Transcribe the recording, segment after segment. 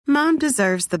Mom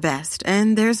deserves the best,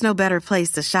 and there's no better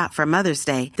place to shop for Mother's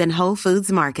Day than Whole Foods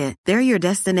Market. They're your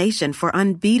destination for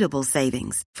unbeatable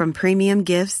savings, from premium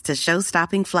gifts to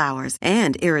show-stopping flowers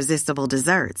and irresistible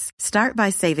desserts. Start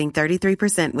by saving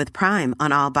 33% with Prime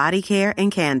on all body care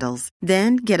and candles.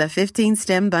 Then get a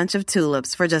 15-stem bunch of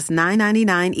tulips for just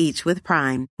 $9.99 each with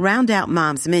Prime. Round out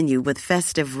Mom's menu with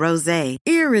festive rosé,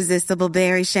 irresistible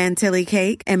berry chantilly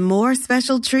cake, and more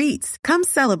special treats. Come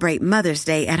celebrate Mother's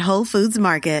Day at Whole Foods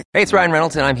Market. Hey, it's Ryan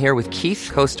Reynolds, and I'm here with Keith,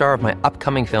 co-star of my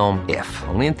upcoming film, If,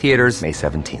 only in theaters May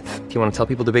 17th. Do you want to tell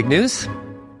people the big news?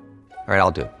 All right,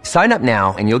 I'll do it. Sign up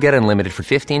now and you'll get unlimited for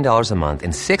 $15 a month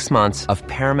and 6 months of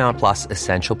Paramount Plus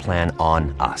Essential Plan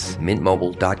on us.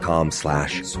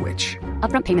 MintMobile.com/switch.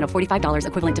 Upfront payment of $45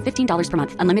 equivalent to $15 per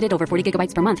month. Unlimited over 40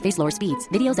 gigabytes per month. Face lower speeds.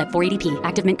 Videos at 480p.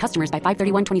 Active Mint customers by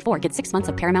 531.24 get 6 months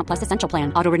of Paramount Plus Essential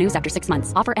Plan. Auto renews after 6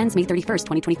 months. Offer ends May 31st,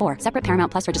 2024. Separate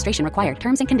Paramount Plus registration required.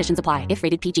 Terms and conditions apply if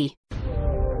rated PG.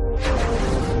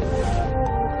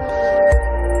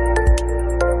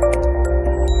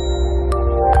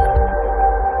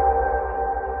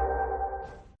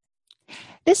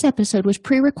 This episode was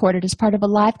pre-recorded as part of a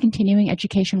live continuing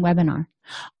education webinar.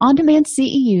 On-demand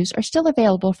CEUs are still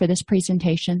available for this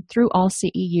presentation through All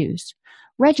CEUs.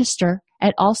 Register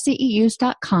at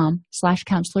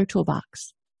allceus.com/counselor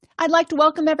toolbox. I'd like to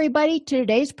welcome everybody to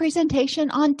today's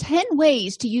presentation on 10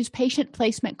 ways to use patient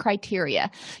placement criteria.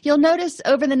 You'll notice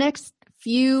over the next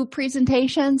few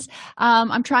presentations,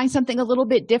 I'm trying something a little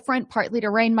bit different, partly to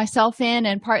rein myself in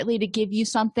and partly to give you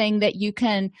something that you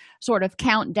can sort of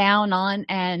count down on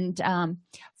and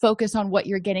focus on what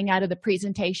you're getting out of the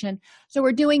presentation. So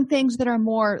we're doing things that are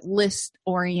more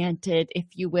list-oriented, if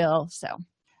you will. So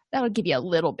that'll give you a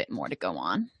little bit more to go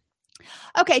on.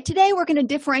 Okay, today we're going to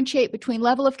differentiate between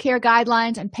level of care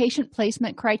guidelines and patient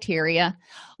placement criteria,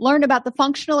 learn about the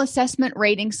functional assessment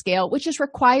rating scale, which is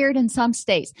required in some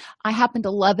states. I happen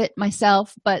to love it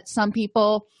myself, but some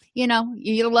people, you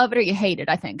love it or you hate it,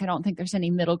 I think. I don't think there's any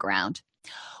middle ground.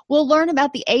 We'll learn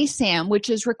about the ASAM, which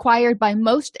is required by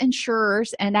most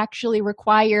insurers and actually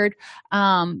required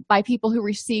by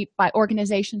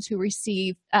organizations who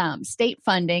receive state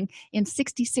funding in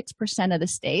 66% of the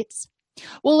states.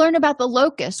 We'll learn about the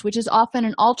locus, which is often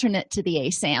an alternate to the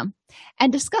ASAM, and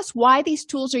discuss why these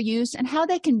tools are used and how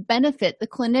they can benefit the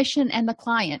clinician and the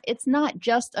client. It's not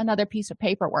just another piece of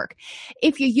paperwork.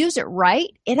 If you use it right,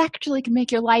 it actually can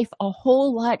make your life a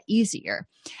whole lot easier.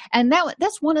 And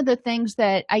that's one of the things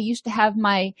that I used to have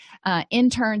my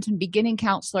interns and beginning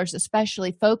counselors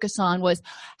especially focus on was,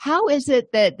 how is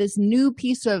it that this new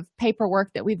piece of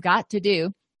paperwork that we've got to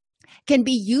do can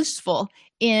be useful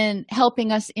in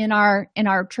helping us in our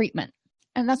treatment?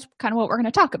 And that's kind of what we're going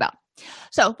to talk about.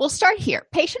 So we'll start here.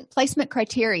 Patient placement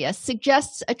criteria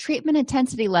suggests a treatment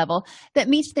intensity level that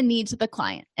meets the needs of the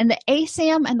client. And the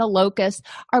ASAM and the locus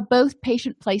are both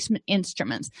patient placement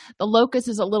instruments. The locus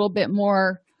is a little bit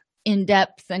more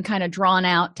in-depth and kind of drawn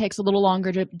out, takes a little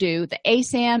longer to do. The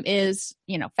ASAM is,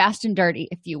 fast and dirty,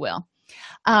 if you will.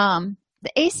 The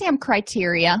ASAM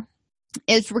criteria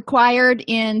is required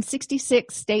in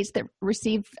 66 states that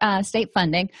receive state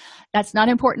funding. That's not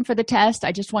important for the test.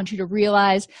 I just want you to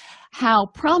realize how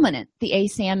prominent the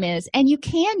ASAM is. And you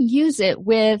can use it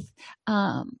with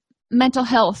mental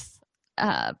health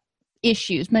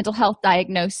issues, mental health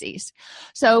diagnoses.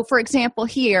 So, for example,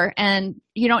 here, and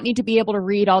you don't need to be able to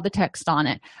read all the text on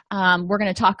it. We're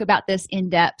going to talk about this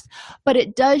in depth, but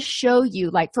it does show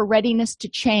you, like for readiness to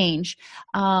change,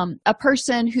 a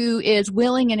person who is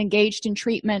willing and engaged in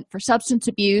treatment for substance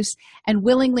abuse and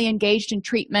willingly engaged in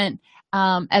treatment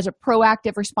as a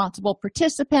proactive, responsible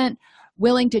participant,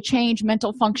 willing to change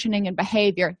mental functioning and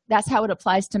behavior. That's how it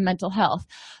applies to mental health.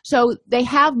 So they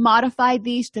have modified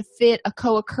these to fit a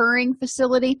co-occurring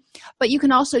facility, but you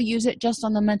can also use it just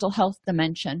on the mental health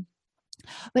dimension.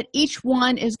 But each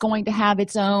one is going to have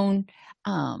its own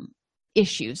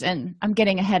issues, and I'm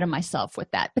getting ahead of myself with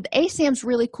that. But the ASAM's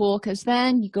really cool because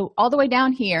then you go all the way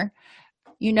down here,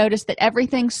 you notice that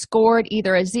everything's scored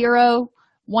either a 0,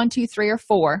 1, 2, 3, or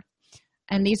 4.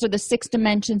 And these are the 6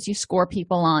 dimensions you score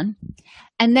people on.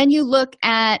 And then you look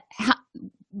at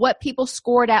what people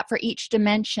scored at for each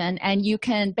dimension, and you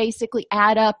can basically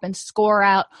add up and score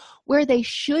out where they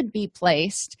should be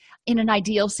placed in an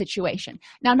ideal situation.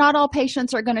 Now, not all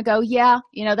patients are going to go,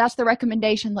 that's the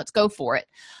recommendation, let's go for it.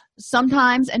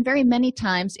 Sometimes, and very many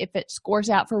times, if it scores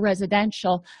out for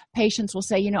residential, patients will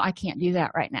say, I can't do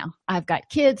that right now. I've got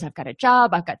kids, I've got a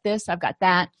job, I've got this, I've got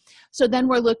that. So then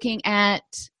we're looking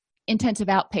at intensive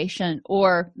outpatient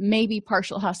or maybe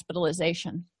partial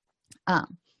hospitalization.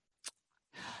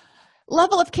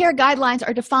 Level of care guidelines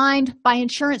are defined by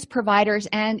insurance providers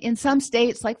and in some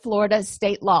states like Florida,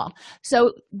 state law.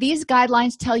 So these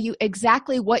guidelines tell you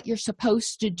exactly what you're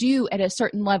supposed to do at a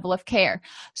certain level of care.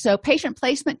 So patient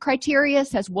placement criteria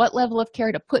says what level of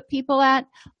care to put people at.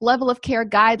 Level of care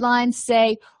guidelines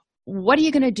say, what are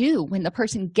you going to do when the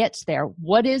person gets there?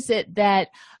 What is it that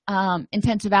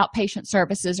intensive outpatient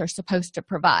services are supposed to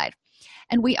provide?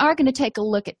 And we are going to take a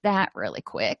look at that really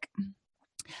quick,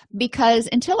 because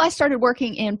until I started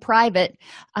working in private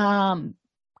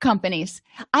companies,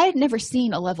 I had never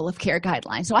seen a level of care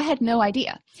guideline, so I had no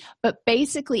idea. But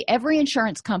basically, every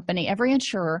insurance company, every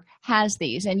insurer has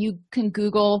these, and you can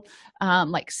Google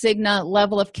like Cigna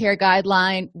level of care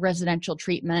guideline, residential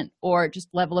treatment, or just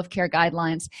level of care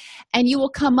guidelines, and you will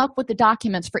come up with the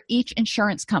documents for each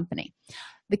insurance company.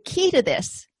 The key to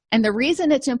this, and the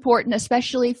reason it's important,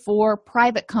 especially for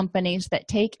private companies that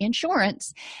take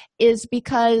insurance, is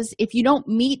because if you don't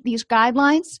meet these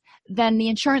guidelines, then the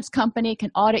insurance company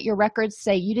can audit your records,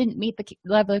 say you didn't meet the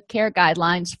level of care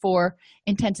guidelines for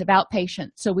intensive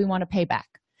outpatient, so we want to pay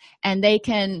back. And they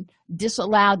can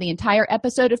disallow the entire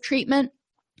episode of treatment,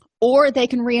 or they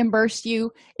can reimburse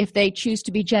you if they choose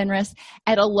to be generous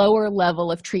at a lower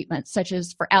level of treatment, such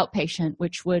as for outpatient,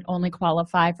 which would only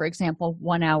qualify, for example,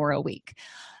 1 hour a week.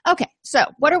 Okay, so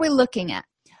what are we looking at?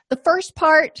 The first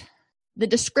part, the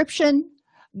description,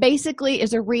 basically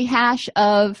is a rehash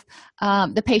of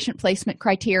the patient placement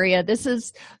criteria. This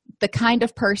is the kind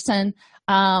of person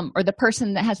or the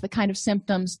person that has the kind of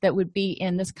symptoms that would be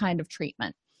in this kind of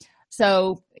treatment.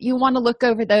 So you want to look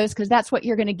over those because that's what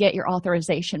you're going to get your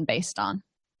authorization based on.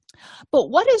 But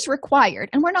what is required,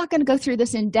 and we're not going to go through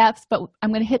this in depth, but I'm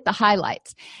going to hit the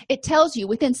highlights. It tells you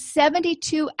within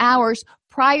 72 hours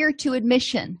prior to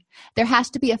admission, there has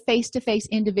to be a face-to-face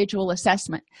individual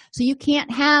assessment. So you can't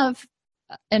have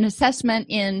an assessment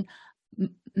in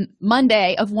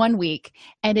Monday of 1 week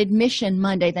and admission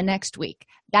Monday the next week.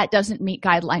 That doesn't meet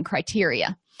guideline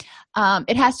criteria.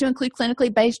 It has to include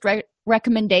clinically based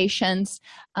recommendations.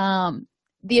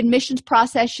 The admissions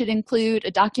process should include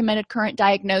a documented current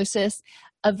diagnosis,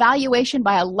 evaluation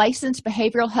by a licensed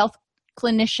behavioral health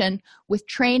clinician with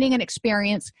training and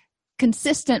experience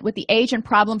consistent with the age and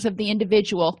problems of the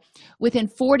individual within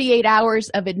 48 hours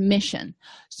of admission.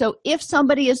 So if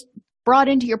somebody is brought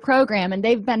into your program and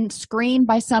they've been screened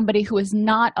by somebody who is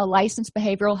not a licensed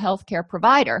behavioral health care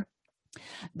provider,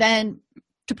 then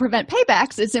to prevent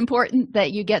paybacks, it's important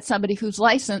that you get somebody who's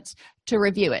licensed to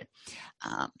review it.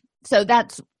 So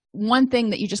that's one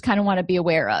thing that you just kind of want to be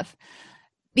aware of.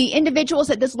 The individuals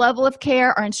at this level of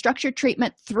care are in structured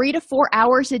treatment 3 to 4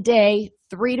 hours a day,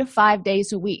 3 to 5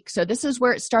 days a week. So this is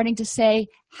where it's starting to say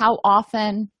how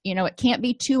often, it can't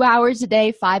be 2 hours a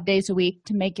day, 5 days a week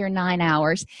to make your 9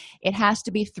 hours. It has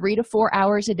to be 3 to 4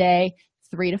 hours a day,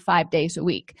 3 to 5 days a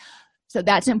week. So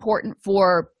that's important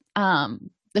for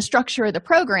the structure of the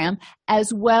program,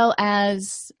 as well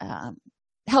as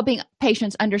helping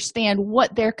patients understand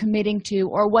what they're committing to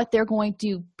or what they're going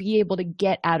to be able to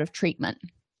get out of treatment.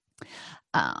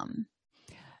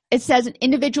 It says an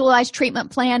individualized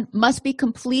treatment plan must be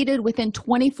completed within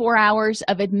 24 hours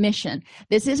of admission.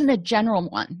 This isn't a general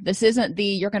one. This isn't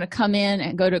you're going to come in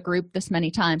and go to a group this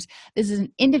many times. This is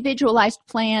an individualized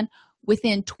plan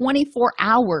within 24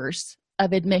 hours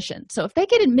of admission. So if they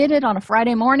get admitted on a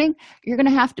Friday morning, you're going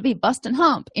to have to be bust and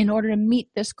hump in order to meet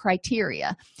this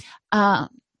criteria.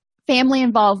 Family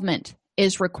involvement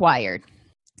is required.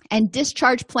 And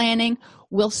discharge planning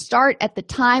will start at the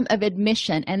time of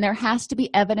admission, and there has to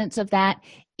be evidence of that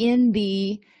in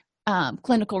the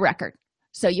clinical record.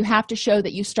 So you have to show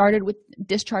that you started with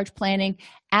discharge planning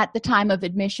at the time of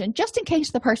admission, just in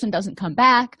case the person doesn't come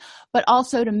back, but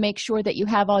also to make sure that you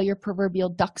have all your proverbial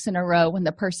ducks in a row when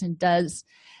the person does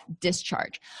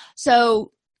discharge.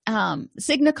 So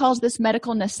Cigna calls this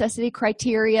medical necessity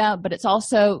criteria, but it's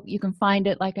also, you can find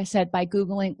it, like I said, by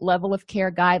Googling level of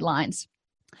care guidelines.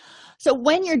 So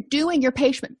when you're doing your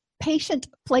patient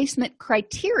placement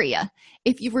criteria,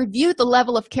 if you've reviewed the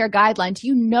level of care guidelines,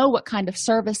 you know what kind of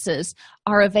services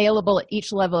are available at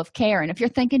each level of care. And if you're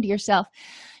thinking to yourself,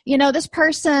 this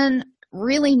person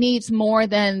really needs more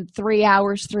than 3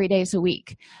 hours, 3 days a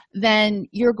week, then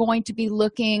you're going to be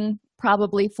looking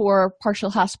probably for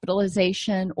partial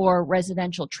hospitalization or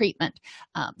residential treatment.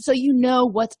 So you know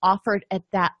what's offered at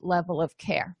that level of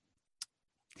care.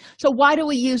 So why do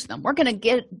we use them? We're going to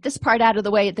get this part out of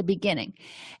the way at the beginning.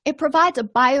 It provides a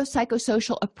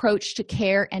biopsychosocial approach to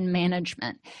care and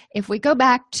management. If we go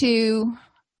back to,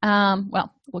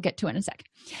 we'll get to it in a second.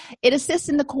 It assists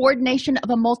in the coordination of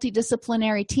a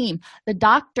multidisciplinary team. The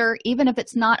doctor, even if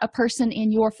it's not a person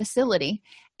in your facility,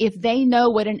 if they know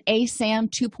what an ASAM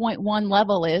 2.1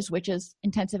 level is, which is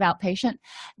intensive outpatient,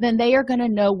 then they are going to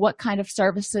know what kind of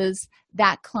services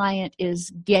that client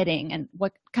is getting and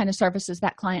what kind of services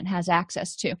that client has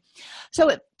access to. So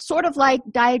it's sort of like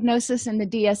diagnosis in the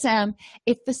DSM.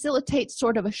 It facilitates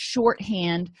sort of a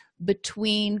shorthand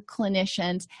between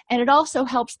clinicians, and it also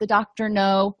helps the doctor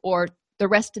know, or the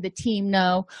rest of the team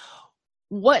know,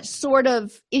 what sort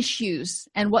of issues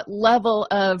and what level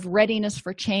of readiness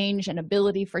for change and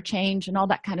ability for change and all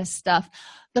that kind of stuff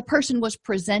the person was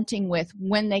presenting with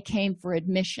when they came for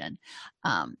admission.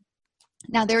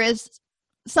 Now, there is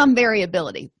some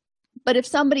variability, but if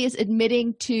somebody is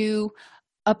admitting to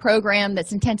a program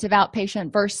that's intensive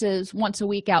outpatient versus once a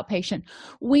week outpatient,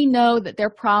 we know that their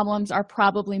problems are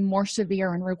probably more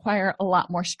severe and require a lot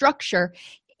more structure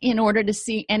in order to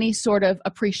see any sort of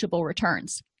appreciable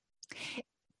returns.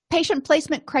 Patient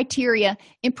placement criteria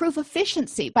improve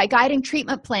efficiency by guiding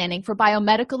treatment planning for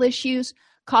biomedical issues,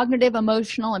 cognitive,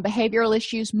 emotional, and behavioral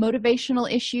issues, motivational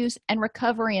issues, and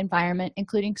recovery environment,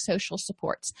 including social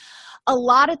supports. A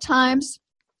lot of times,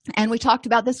 and we talked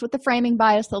about this with the framing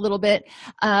bias a little bit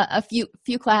a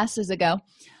few classes ago,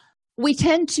 we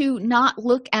tend to not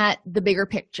look at the bigger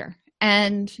picture.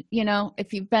 And,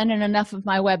 if you've been in enough of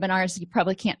my webinars, you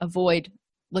probably can't avoid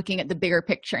looking at the bigger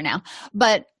picture now.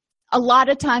 But a lot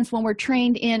of times when we're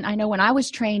trained in, I know when I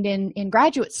was trained in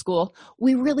graduate school,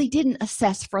 we really didn't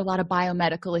assess for a lot of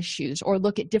biomedical issues or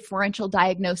look at differential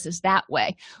diagnosis that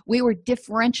way. We were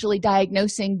differentially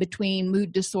diagnosing between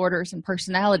mood disorders and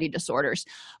personality disorders.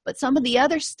 But some of the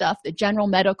other stuff, the general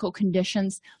medical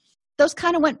conditions, those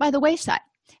kind of went by the wayside.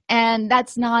 And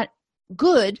that's not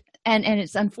good, and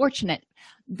it's unfortunate.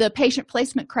 The patient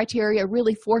placement criteria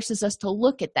really forces us to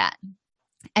look at that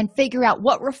and figure out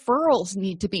what referrals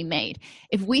need to be made.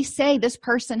 If we say this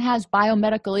person has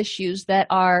biomedical issues that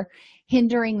are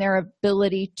hindering their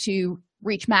ability to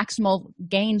reach maximal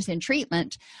gains in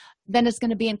treatment, then it's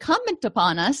going to be incumbent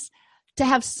upon us to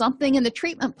have something in the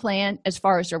treatment plan as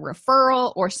far as a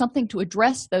referral or something to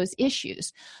address those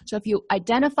issues. So if you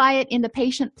identify it in the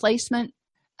patient placement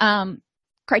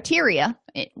criteria,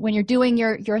 when you're doing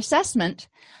your assessment,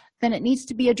 then it needs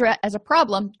to be addressed as a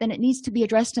problem, then it needs to be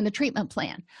addressed in the treatment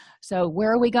plan. So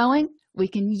where are we going? We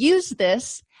can use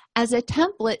this as a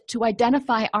template to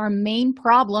identify our main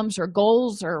problems or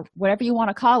goals or whatever you want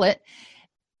to call it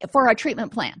for our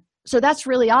treatment plan. So that's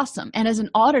really awesome. And as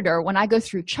an auditor, when I go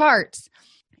through charts,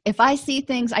 if I see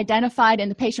things identified in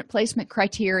the patient placement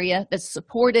criteria that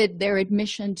supported their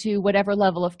admission to whatever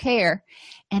level of care,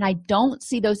 and I don't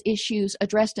see those issues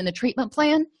addressed in the treatment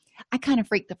plan, I kind of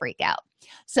freak out.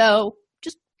 So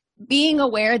just being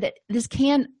aware that this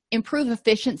can improve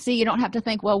efficiency. You don't have to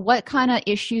think, well, what kind of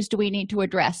issues do we need to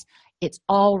address? It's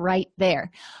all right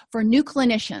there. For new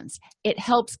clinicians, it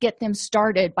helps get them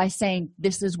started by saying,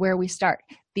 this is where we start.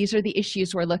 These are the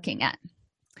issues we're looking at.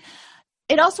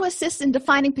 It also assists in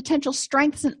defining potential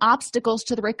strengths and obstacles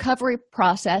to the recovery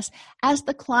process as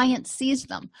the client sees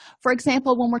them. For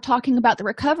example, when we're talking about the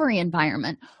recovery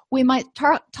environment, we might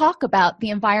talk about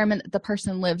the environment that the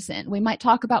person lives in. We might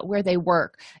talk about where they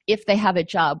work, if they have a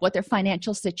job, what their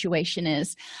financial situation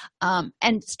is,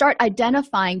 and start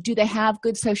identifying, do they have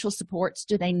good social supports?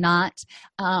 Do they not?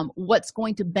 What's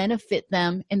going to benefit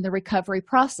them in the recovery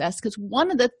process? Because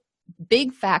one of the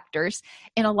big factors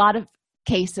in a lot of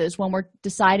cases when we're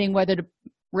deciding whether to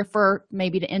refer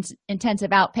maybe to intensive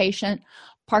outpatient,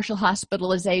 partial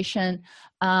hospitalization,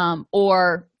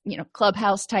 or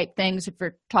clubhouse type things, if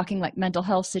we're talking like mental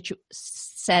health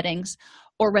settings,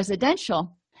 or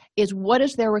residential, is what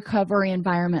does their recovery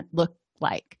environment look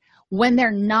like? When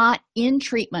they're not in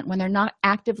treatment, when they're not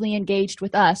actively engaged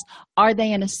with us, are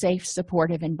they in a safe,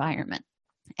 supportive environment?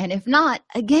 And if not,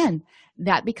 again,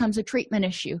 that becomes a treatment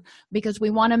issue, because we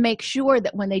want to make sure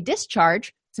that when they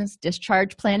discharge, since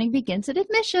discharge planning begins at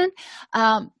admission,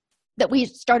 that we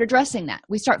start addressing that.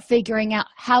 We start figuring out,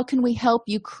 how can we help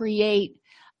you create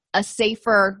a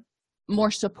safer,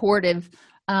 more supportive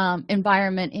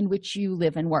environment in which you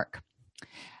live and work.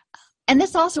 And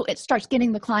this also, it starts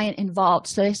getting the client involved.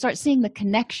 So they start seeing the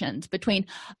connections between,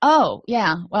 oh,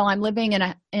 yeah, well, I'm living in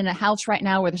a house right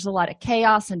now where there's a lot of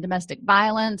chaos and domestic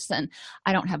violence, and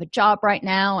I don't have a job right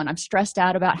now, and I'm stressed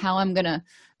out about how I'm going to,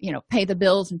 pay the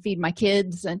bills and feed my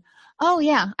kids. And, oh,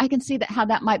 yeah, I can see how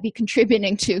that might be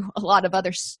contributing to a lot of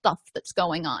other stuff that's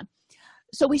going on.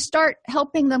 So we start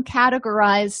helping them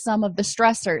categorize some of the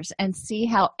stressors and see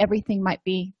how everything might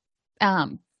be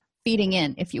feeding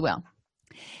in, if you will.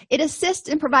 It assists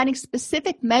in providing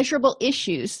specific measurable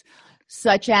issues,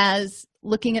 such as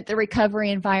looking at the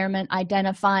recovery environment,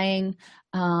 identifying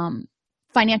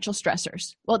financial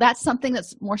stressors. Well, that's something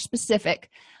that's more specific,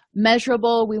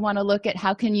 measurable. We want to look at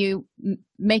how can you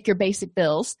make your basic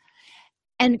bills.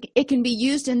 And it can be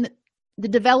used in the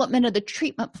development of the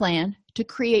treatment plan to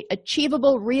create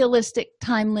achievable, realistic,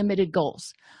 time-limited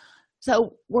goals.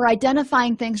 So we're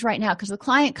identifying things right now because the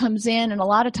client comes in and a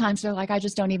lot of times they're like, I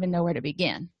just don't even know where to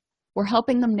begin. We're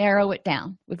helping them narrow it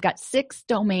down. We've got 6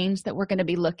 domains that we're going to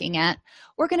be looking at.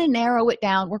 We're going to narrow it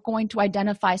down. We're going to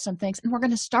identify some things, and we're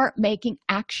going to start making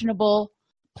actionable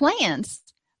plans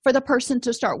for the person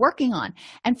to start working on.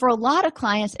 And for a lot of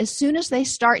clients, as soon as they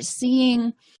start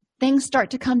seeing things start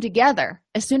to come together,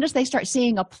 as soon as they start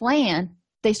seeing a plan,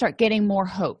 they start getting more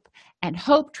hope. And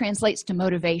hope translates to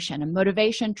motivation, and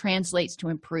motivation translates to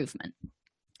improvement.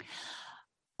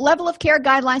 Level of care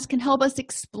guidelines can help us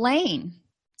explain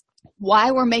why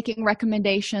we're making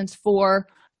recommendations for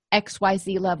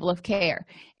XYZ level of care.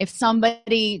 If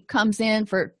somebody comes in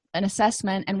for an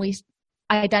assessment and we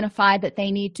identify that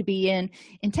they need to be in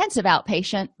intensive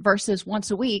outpatient versus once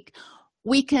a week,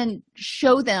 we can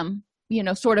show them,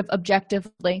 sort of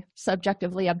objectively,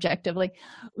 subjectively, objectively,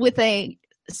 with a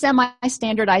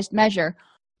semi-standardized measure,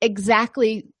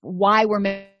 exactly why we're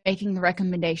making the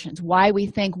recommendations, why we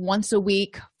think once a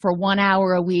week for 1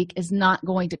 hour a week is not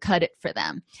going to cut it for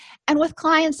them. And with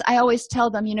clients, I always tell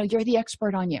them, you're the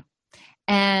expert on you.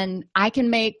 And I can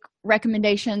make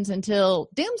recommendations until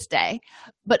doomsday,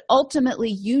 but ultimately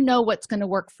you know what's going to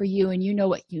work for you and you know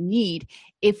what you need.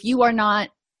 If you are not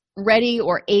ready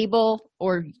or able,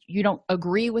 or you don't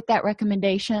agree with that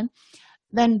recommendation,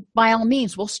 then by all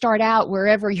means, we'll start out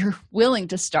wherever you're willing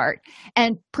to start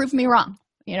and prove me wrong.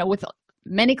 With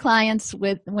many clients,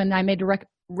 when I made a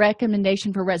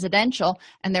recommendation for residential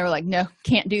and they were like, no,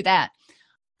 can't do that.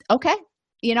 Okay.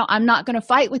 I'm not going to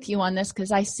fight with you on this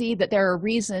because I see that there are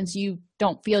reasons you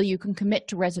don't feel you can commit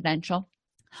to residential.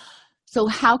 So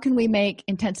how can we make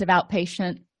intensive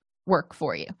outpatient work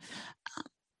for you?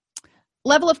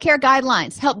 Level of care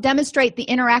guidelines help demonstrate the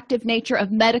interactive nature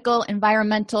of medical,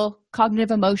 environmental,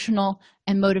 cognitive, emotional,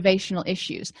 and motivational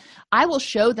issues. I will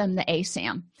show them the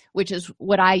ASAM, which is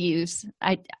what I use.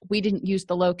 We didn't use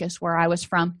the locus where I was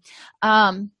from.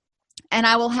 And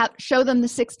I will show them the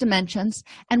 6 dimensions,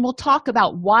 and we'll talk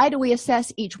about why do we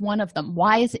assess each one of them?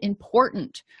 Why is it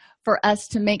important for us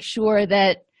to make sure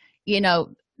that,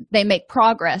 they make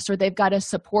progress or they've got a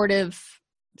supportive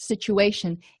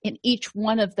situation in each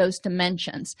one of those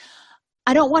dimensions.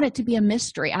 I don't want it to be a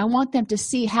mystery. I want them to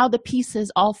see how the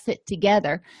pieces all fit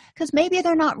together, because maybe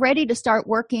they're not ready to start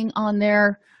working on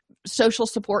their social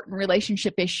support and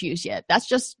relationship issues yet. That's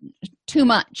just too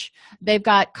much. They've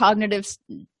got cognitive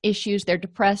issues, they're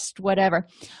depressed, whatever.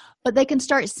 But they can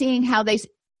start seeing how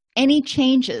any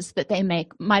changes that they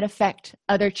make might affect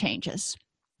other changes.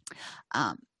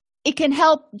 It can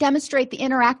help demonstrate the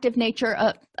interactive nature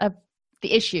of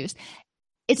the issues.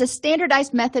 It's a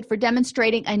standardized method for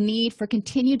demonstrating a need for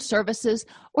continued services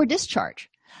or discharge.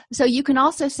 So you can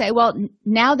also say, well,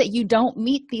 now that you don't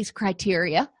meet these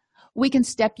criteria, we can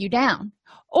step you down.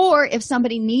 Or if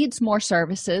somebody needs more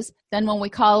services, then when we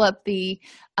call up the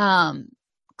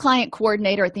client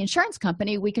coordinator at the insurance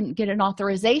company, we can get an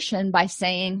authorization by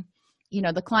saying,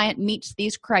 the client meets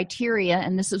these criteria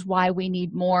and this is why we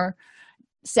need more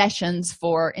sessions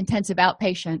for intensive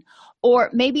outpatient. Or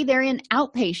maybe they're in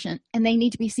outpatient and they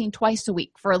need to be seen twice a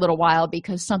week for a little while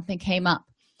because something came up.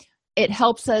 It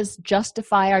helps us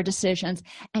justify our decisions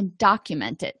and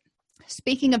document it.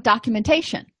 Speaking of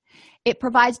documentation, it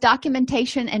provides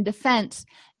documentation and defense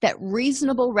that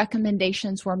reasonable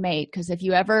recommendations were made. Because if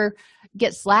you ever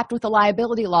get slapped with a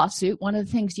liability lawsuit, one of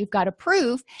the things you've got to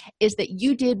prove is that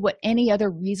you did what any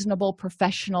other reasonable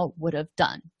professional would have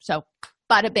done. So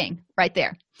bada bing, right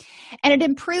there. And it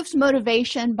improves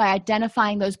motivation by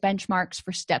identifying those benchmarks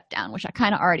for step down, which I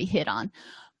kind of already hit on.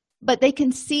 But they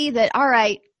can see that, all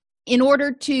right, in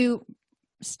order to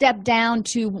step down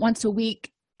to once a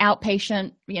week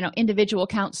outpatient, individual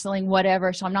counseling,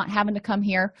 whatever, so I'm not having to come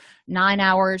here 9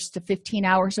 hours to 15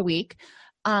 hours a week,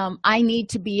 I need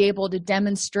to be able to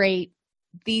demonstrate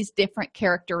these different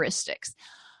characteristics.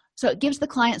 So it gives the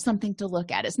client something to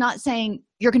look at. It's not saying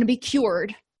you're going to be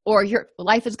cured or your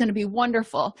life is going to be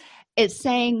wonderful. It's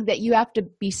saying that you have to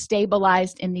be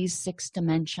stabilized in these 6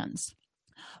 dimensions.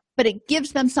 But it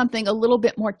gives them something a little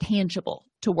bit more tangible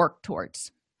to work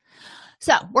towards.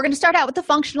 So we're going to start out with the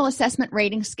functional assessment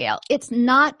rating scale. It's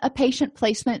not a patient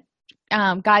placement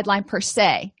guideline per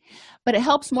se, but it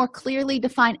helps more clearly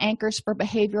define anchors for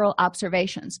behavioral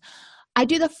observations. I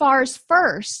do the FARS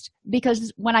first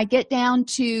because when I get down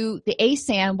to the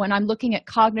ASAM, when I'm looking at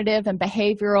cognitive and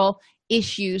behavioral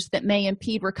issues that may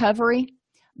impede recovery,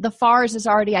 the FARS has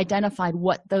already identified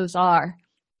what those are.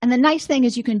 And the nice thing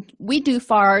is we do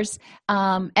FARS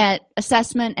at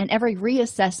assessment and every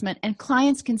reassessment, and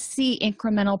clients can see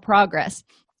incremental progress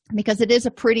because it is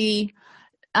a pretty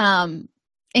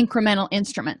incremental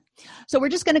instrument. So we're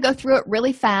just going to go through it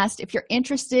really fast. If you're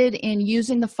interested in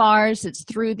using the FARS, it's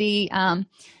through the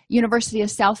University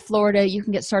of South Florida. You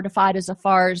can get certified as a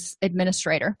FARS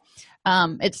administrator.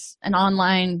 It's an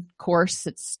online course.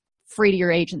 It's free to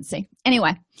your agency.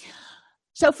 Anyway,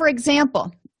 so for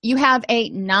example, you have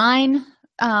a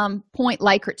 9-point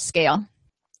Likert scale,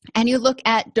 and you look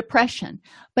at depression,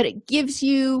 but it gives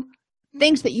you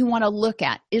things that you want to look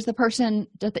at. Is the person,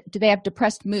 do they have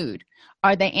depressed mood?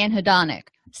 Are they anhedonic,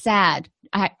 sad?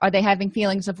 Are they having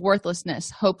feelings of worthlessness,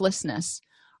 hopelessness?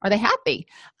 Are they happy?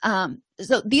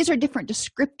 So these are different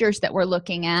descriptors that we're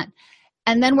looking at.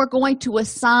 And then we're going to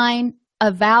assign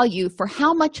a value for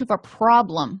how much of a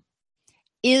problem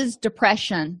is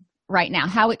depression right now.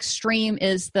 How extreme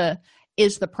is the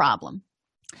problem?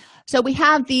 So we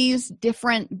have these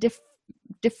different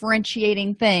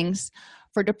differentiating things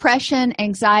for depression,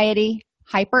 anxiety,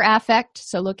 hyperaffect,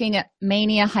 so looking at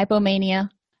mania, hypomania,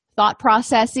 thought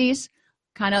processes,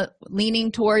 kind of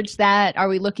leaning towards that. Are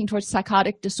we looking towards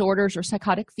psychotic disorders or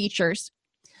psychotic features?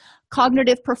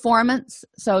 Cognitive performance,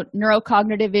 so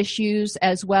neurocognitive issues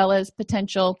as well as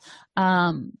potential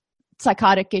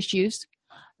psychotic issues.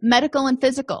 Medical and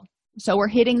physical, so we're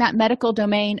hitting that medical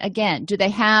domain again. Do they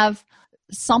have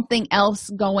something else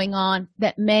going on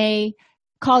that may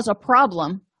cause a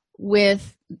problem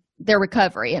with their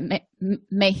recovery? It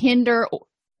may hinder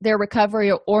their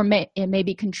recovery, or it may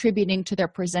be contributing to their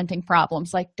presenting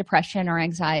problems like depression or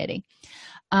anxiety.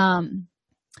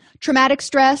 Traumatic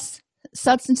stress,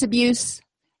 substance abuse,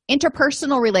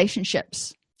 interpersonal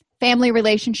relationships, family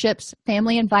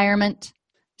environment,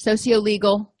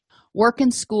 socio-legal, work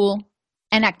and school,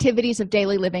 and activities of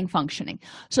daily living functioning.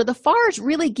 So the FARS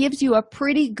really gives you a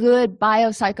pretty good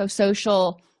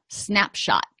biopsychosocial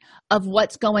snapshot of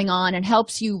what's going on and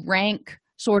helps you rank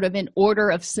sort of in order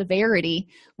of severity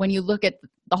when you look at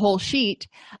the whole sheet,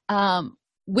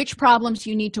 which problems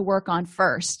you need to work on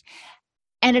first.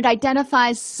 And it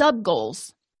identifies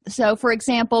sub-goals. So, for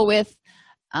example, with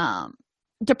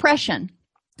depression,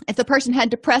 if the person had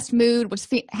depressed mood,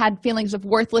 had feelings of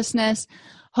worthlessness,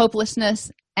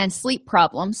 hopelessness, and sleep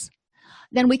problems,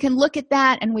 then we can look at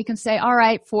that and we can say, all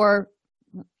right, for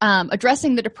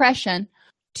addressing the depression,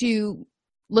 to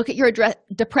look at your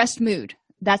depressed mood,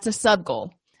 that's a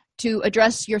sub-goal. To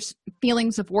address your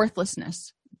feelings of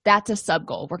worthlessness, that's a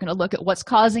sub-goal. We're going to look at what's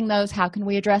causing those, how can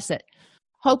we address it?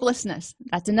 Hopelessness,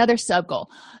 that's another sub-goal.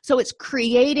 So it's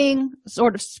creating,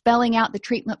 sort of spelling out the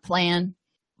treatment plan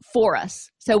for us,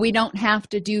 so we don't have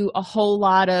to do a whole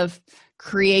lot of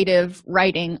creative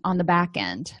writing on the back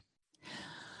end.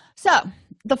 So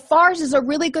the FARS is a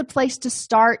really good place to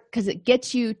start because it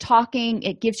gets you talking.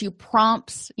 It gives you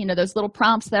prompts, those little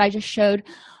prompts that I just showed,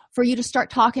 for you to start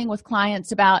talking with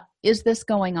clients about, is this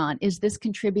going on? Is this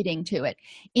contributing to it?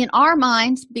 In our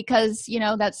minds, because,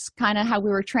 that's kind of how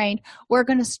we were trained, we're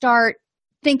going to start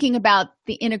thinking about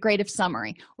the integrative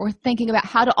summary. We're thinking about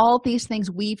how do all these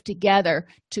things weave together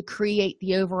to create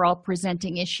the overall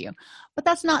presenting issue. But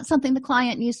that's not something the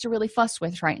client needs to really fuss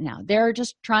with right now. They're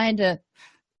just trying to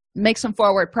make some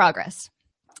forward progress.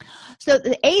 So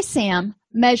the ASAM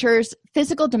measures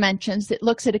physical dimensions. It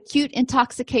looks at acute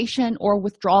intoxication or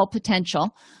withdrawal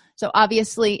potential. So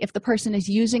obviously, if the person is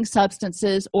using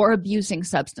substances or abusing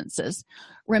substances,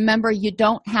 remember, you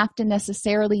don't have to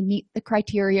necessarily meet the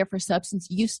criteria for substance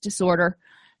use disorder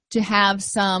to have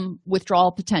some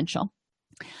withdrawal potential.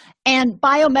 And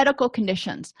biomedical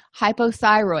conditions,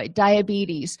 hypothyroid,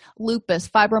 diabetes, lupus,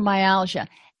 fibromyalgia,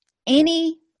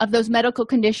 any of those medical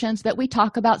conditions that we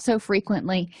talk about so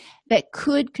frequently that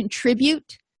could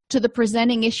contribute to the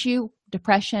presenting issue,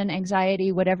 depression,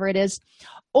 anxiety, whatever it is,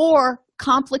 or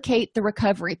complicate the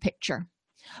recovery picture.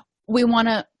 We want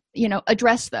to,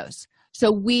 address those.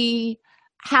 So we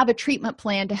have a treatment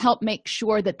plan to help make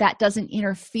sure that that doesn't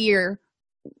interfere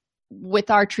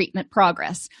with our treatment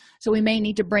progress. So we may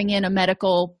need to bring in a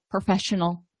medical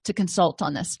professional to consult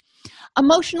on this.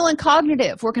 Emotional and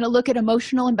cognitive, we're going to look at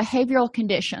emotional and behavioral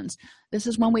conditions. This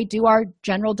is when we do our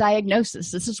general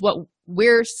diagnosis. This is what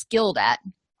we're skilled at.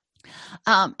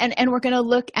 And we're going to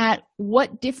look at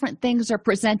what different things are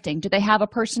presenting. Do they have a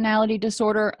personality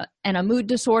disorder and a mood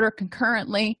disorder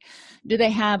concurrently? Do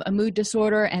they have a mood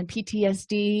disorder and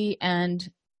PTSD and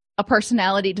a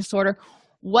personality disorder?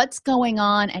 What's going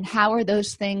on and how are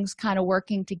those things kind of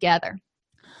working together?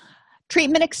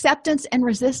 Treatment acceptance and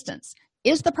resistance.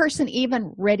 Is the person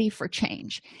even ready for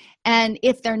change? And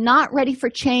if they're not ready for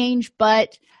change,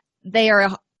 but they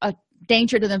are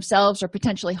danger to themselves or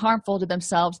potentially harmful to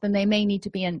themselves, then they may need to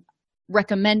be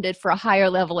recommended for a higher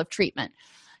level of treatment.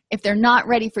 If they're not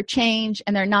ready for change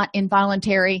and they're not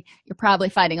involuntary, you're probably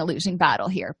fighting a losing battle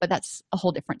here, but that's a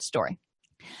whole different story.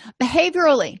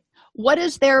 Behaviorally, what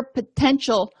is their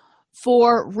potential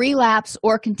for relapse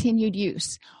or continued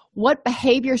use? What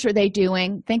behaviors are they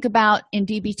doing? Think about in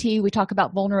DBT, we talk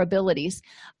about vulnerabilities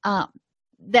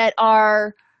that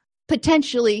are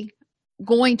potentially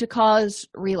going to cause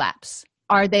relapse.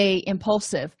 Are they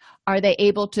impulsive? Are they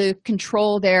able to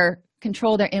control their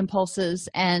impulses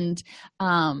and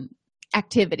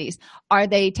activities? Are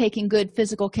they taking good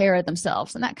physical care of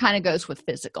themselves? And that kind of goes with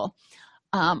physical.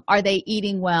 Are they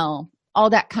eating well? All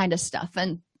that kind of stuff.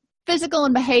 And physical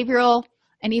and behavioral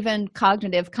and even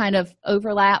cognitive kind of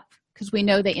overlap because we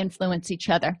know they influence each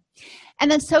other. And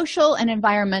then social and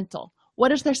environmental.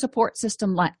 What is their support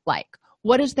system like?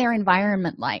 What is their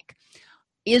environment like?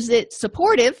 Is it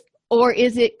supportive or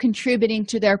is it contributing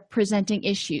to their presenting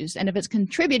issues? And if it's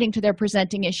contributing to their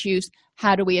presenting issues,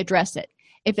 how do we address it?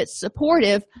 If it's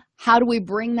supportive, how do we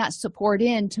bring that support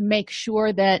in to make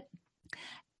sure that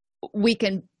we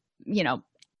can,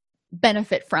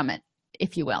 benefit from it,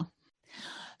 if you will?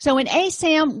 So in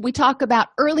ASAM, we talk about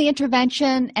early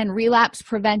intervention and relapse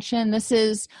prevention. This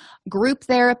is group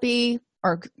therapy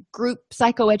or group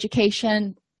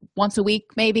psychoeducation once a week,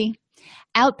 maybe.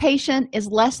 Outpatient is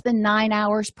less than 9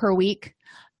 hours per week.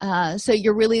 So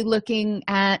you're really looking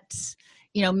at,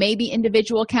 maybe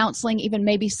individual counseling, even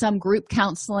maybe some group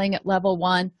counseling at level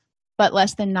 1, but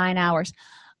less than 9 hours.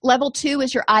 Level 2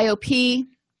 is your IOP,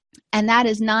 and that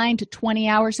is 9 to 20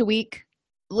 hours a week.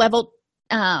 Level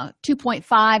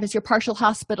 2.5 is your partial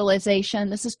hospitalization.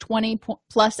 This is 20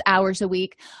 plus hours a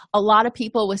week. A lot of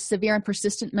people with severe and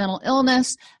persistent mental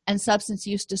illness and substance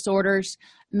use disorders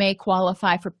may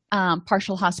qualify for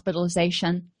partial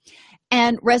hospitalization.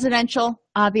 And residential,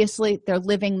 obviously, they're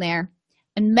living there.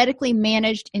 And medically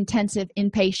managed intensive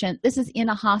inpatient, this is in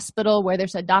a hospital where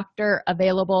there's a doctor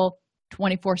available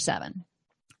 24/7.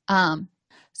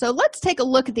 So let's take a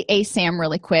look at the ASAM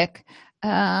really quick.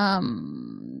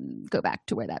 Go back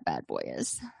to where that bad boy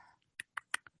is.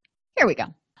 Here we go.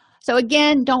 So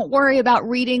again, don't worry about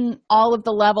reading all of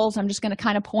the levels. I'm just going to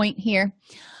kind of point here.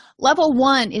 Level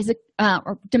 1 is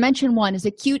or dimension 1 is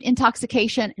acute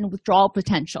intoxication and withdrawal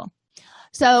potential.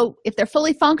 So if they're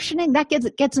fully functioning, that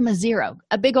gets them a 0,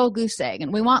 a big old goose egg,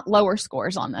 and we want lower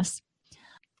scores on this.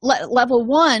 Level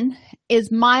 1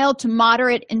 is mild to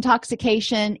moderate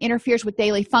intoxication, interferes with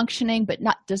daily functioning, but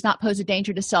does not pose a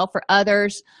danger to self or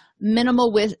others,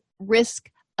 minimal risk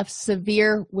of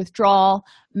severe withdrawal,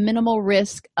 minimal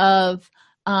risk of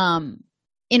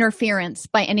interference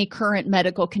by any current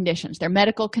medical conditions. Their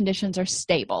medical conditions are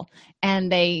stable,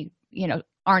 and they,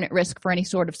 aren't at risk for any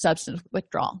sort of substance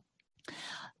withdrawal.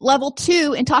 Level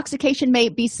 2, intoxication may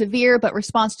be severe, but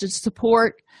responds to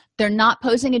support. They're not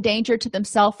posing a danger to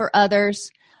themselves or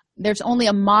others. There's only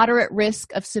a moderate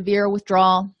risk of severe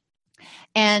withdrawal.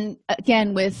 And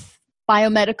again, with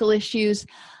biomedical issues,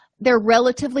 they're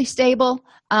relatively stable,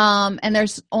 and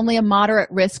there's only a moderate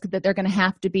risk that they're going to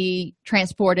have to be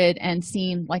transported and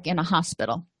seen like in a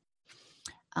hospital.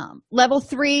 Level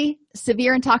 3,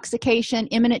 severe intoxication,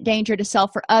 imminent danger to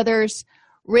self or others,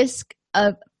 risk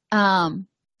of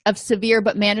severe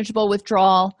but manageable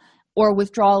withdrawal, or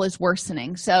withdrawal is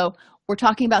worsening. So we're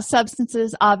talking about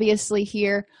substances, obviously,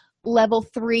 here. Level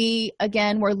 3,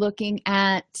 again, we're looking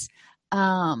at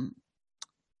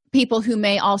people who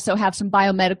may also have some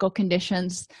biomedical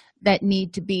conditions that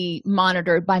need to be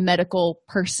monitored by medical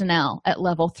personnel at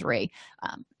level 3.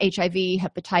 HIV,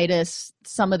 hepatitis,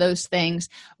 some of those things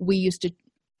we used to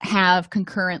have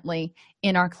concurrently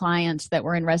in our clients that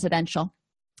were in residential.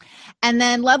 And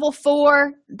then level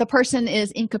 4, the person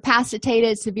is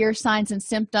incapacitated, severe signs and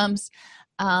symptoms,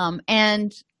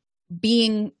 and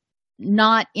being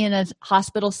not in a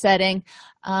hospital setting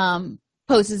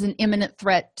poses an imminent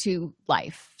threat to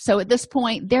life. So at this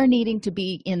point, they're needing to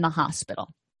be in the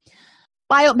hospital.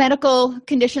 Biomedical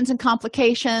conditions and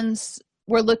complications,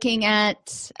 we're looking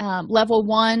at level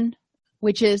 1,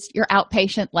 which is your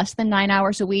outpatient, less than 9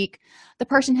 hours a week. The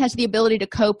person has the ability to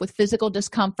cope with physical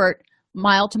discomfort,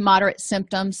 mild to moderate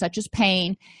symptoms such as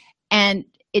pain, and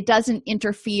it doesn't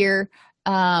interfere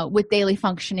with daily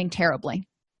functioning terribly.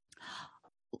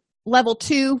 Level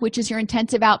 2, which is your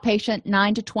intensive outpatient,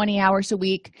 9 to 20 hours a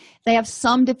week. They have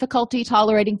some difficulty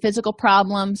tolerating physical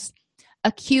problems.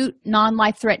 Acute,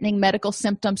 non-life-threatening medical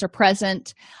symptoms are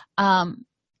present, and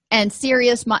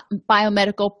serious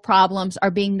biomedical problems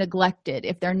are being neglected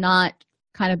if they're not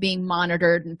kind of being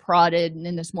monitored and prodded and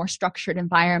in this more structured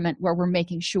environment where we're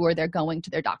making sure they're going to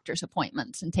their doctor's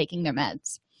appointments and taking their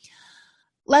meds.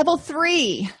 Level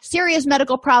 3, serious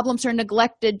medical problems are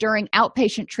neglected during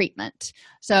outpatient treatment.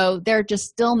 So they're just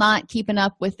still not keeping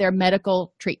up with their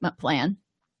medical treatment plan.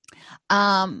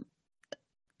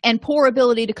 And poor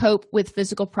ability to cope with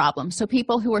physical problems. So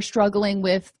people who are struggling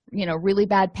with, really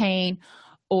bad pain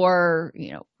or,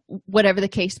 whatever the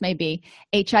case may be.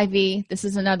 HIV, this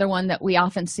is another one that we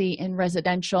often see in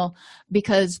residential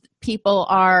because people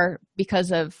are,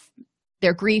 because of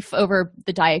their grief over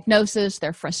the diagnosis,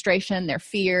 their frustration, their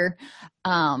fear,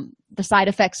 the side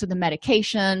effects of the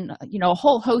medication, a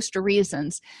whole host of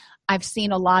reasons. I've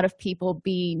seen a lot of people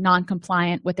be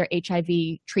non-compliant with their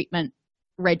HIV treatment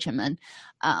regimen.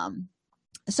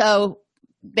 So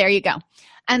there you go.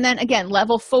 And then again,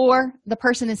 level 4, the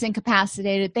person is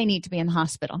incapacitated. They need to be in the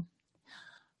hospital.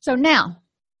 So now,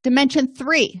 dimension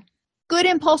 3, good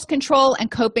impulse control and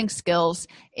coping skills.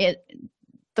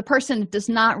 The person does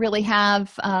not really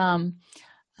have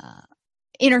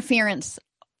interference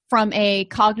from a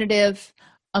cognitive,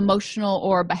 emotional,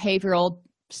 or behavioral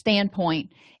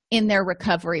standpoint in their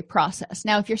recovery process.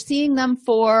 Now, if you're seeing them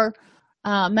for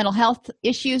mental health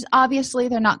issues, obviously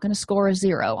they're not going to score a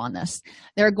 0 on this.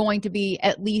 They're going to be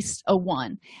at least a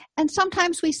 1. And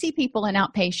sometimes we see people in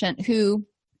outpatient who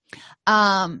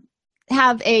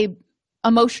have a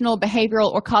emotional,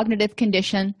 behavioral, or cognitive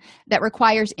condition that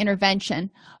requires intervention,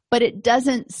 but it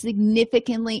doesn't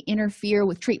significantly interfere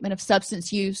with treatment of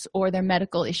substance use or their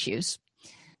medical issues.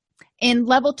 In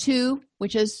level 2,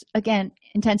 which is, again,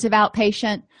 intensive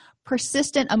outpatient,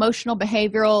 persistent emotional,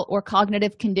 behavioral, or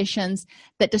cognitive conditions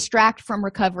that distract from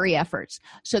recovery efforts.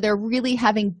 So they're really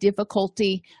having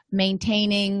difficulty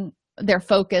maintaining their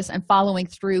focus and following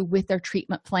through with their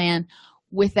treatment plan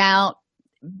without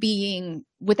the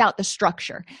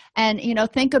structure. And,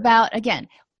 think about, again,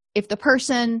 if the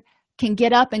person can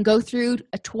get up and go through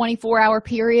a 24-hour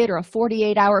period or a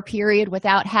 48-hour period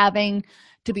without having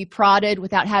to be prodded,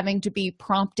 without having to be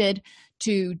prompted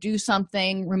to do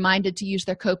something, reminded to use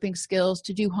their coping skills,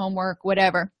 to do homework,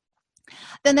 whatever,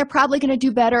 then they're probably going to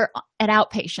do better at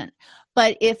outpatient.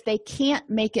 But if they can't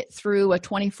make it through a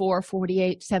 24,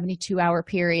 48, 72-hour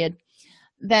period,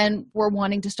 then we're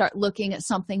wanting to start looking at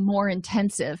something more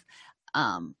intensive,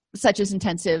 such as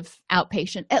intensive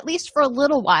outpatient, at least for a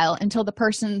little while until the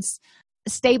person's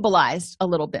stabilized a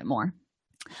little bit more.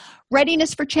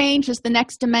 Readiness for change is the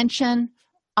next dimension.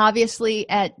 Obviously,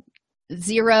 at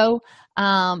 0,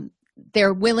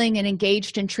 they're willing and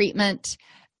engaged in treatment,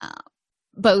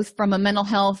 both from a mental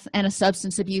health and a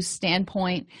substance abuse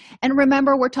standpoint. And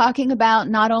remember, we're talking about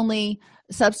not only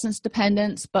substance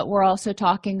dependence, but we're also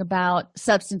talking about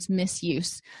substance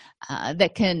misuse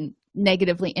that can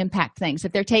negatively impact things.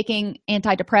 If they're taking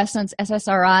antidepressants,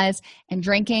 SSRIs, and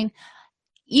drinking,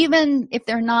 even if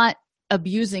they're not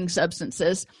abusing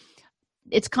substances,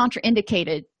 it's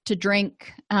contraindicated to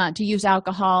drink, to use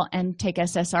alcohol, and take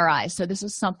SSRIs. So this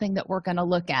is something that we're going to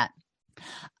look at.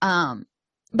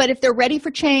 But if they're ready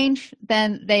for change,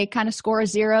 then they kind of score a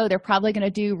 0. They're probably going to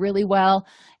do really well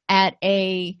at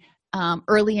a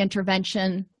early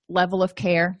intervention level of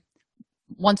care,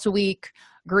 once a week,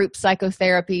 group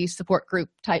psychotherapy, support group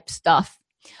type stuff.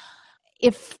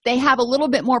 If they have a little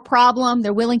bit more problem,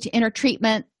 they're willing to enter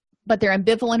treatment, but they're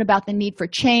ambivalent about the need for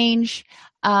change,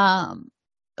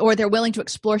 or they're willing to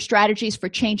explore strategies for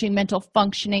changing mental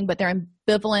functioning, but they're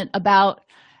ambivalent about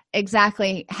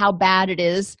exactly how bad it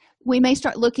is, we may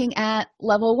start looking at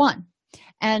level 1.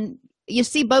 And you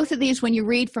see both of these when you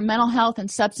read from mental health and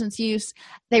substance use,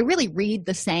 they really read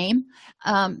the same,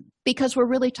 because we're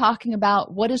really talking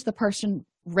about what is the person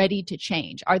ready to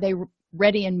change? Are they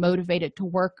ready and motivated to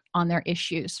work on their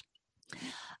issues?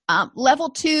 Level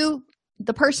 2,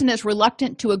 the person is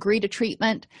reluctant to agree to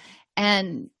treatment,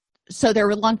 and so they're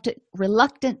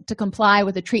reluctant to comply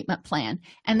with a treatment plan.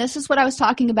 And this is what I was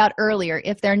talking about earlier.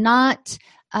 If they're not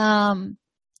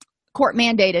court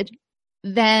mandated,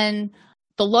 then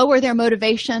the lower their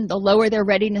motivation, the lower their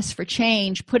readiness for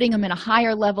change, putting them in a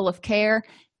higher level of care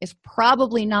is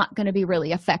probably not going to be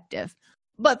really effective.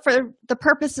 But for the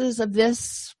purposes of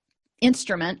this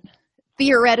instrument,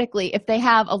 theoretically, if they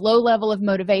have a low level of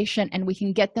motivation and we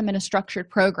can get them in a structured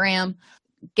program,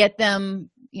 get them,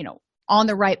 on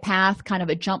the right path, kind of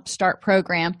a jump start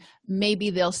program, maybe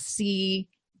they'll see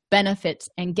benefits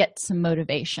and get some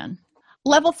motivation.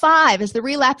 Level 5 is the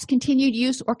relapse, continued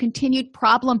use, or continued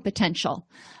problem potential.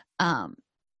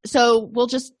 So we'll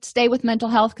just stay with mental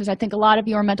health because I think a lot of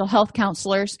you are mental health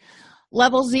counselors.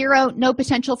 Level 0, no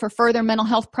potential for further mental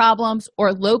health problems,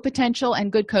 or low potential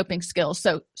and good coping skills.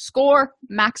 So score,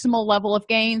 maximal level of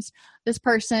gains. This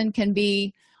person can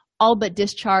be all but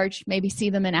discharged, maybe see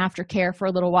them in aftercare for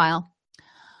a little while.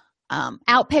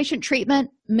 Outpatient treatment,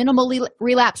 minimal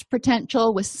relapse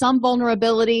potential with some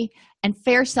vulnerability, and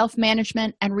fair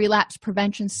self-management and relapse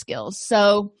prevention skills.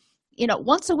 So,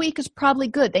 once a week is probably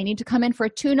good. They need to come in for a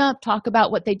tune-up, talk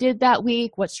about what they did that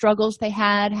week, what struggles they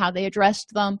had, how they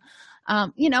addressed them.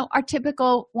 Our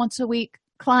typical once-a-week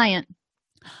client.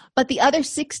 But the other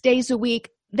 6 days a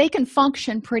week, they can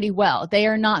function pretty well. They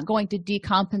are not going to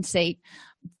decompensate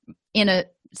in a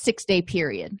 6-day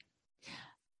period.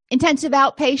 Intensive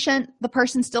outpatient, the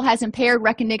person still has impaired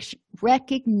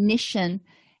recognition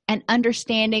and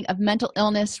understanding of mental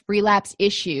illness relapse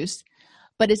issues,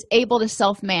 but is able to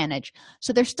self-manage.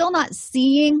 So they're still not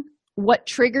seeing what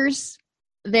triggers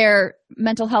their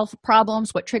mental health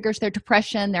problems, what triggers their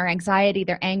depression, their anxiety,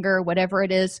 their anger, whatever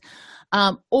it is.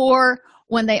 Or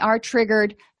when they are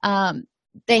triggered,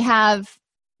 they have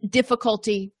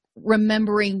difficulty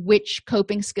remembering which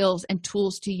coping skills and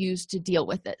tools to use to deal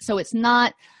with it. So it's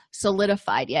not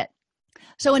solidified yet.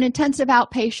 So an intensive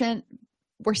outpatient,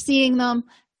 we're seeing them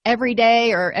every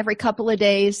day or every couple of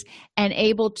days and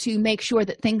able to make sure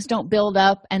that things don't build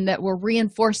up and that we're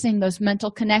reinforcing those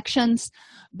mental connections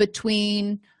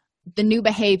between the new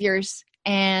behaviors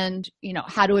and,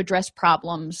 how to address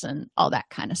problems and all that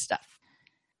kind of stuff.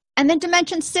 And then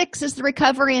dimension 6 is the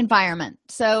recovery environment.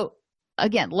 So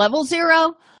again, level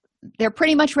 0, they're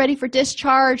pretty much ready for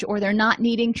discharge or they're not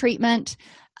needing treatment.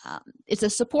 It's a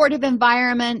supportive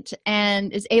environment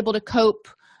and is able to cope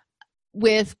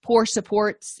with poor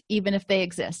supports even if they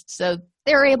exist. So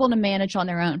they're able to manage on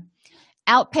their own.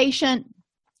 Outpatient,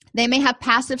 they may have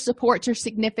passive supports or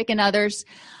significant others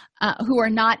who are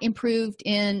not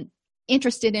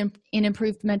interested in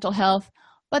improved mental health,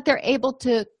 but they're able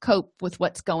to cope with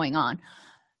what's going on.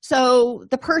 So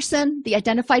the person, the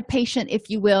identified patient, if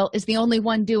you will, is the only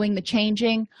one doing the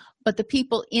changing, but the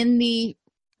people in the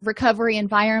recovery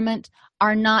environment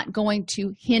are not going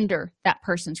to hinder that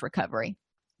person's recovery.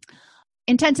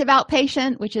 Intensive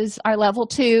outpatient, which is our level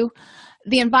 2,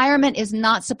 the environment is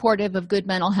not supportive of good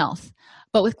mental health,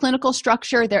 but with clinical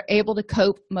structure, they're able to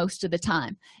cope most of the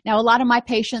time. Now, a lot of my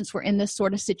patients were in this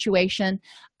sort of situation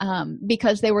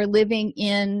because they were living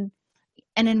in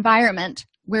an environment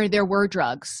where there were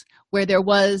drugs, where there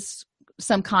was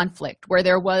some conflict, where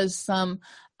there was some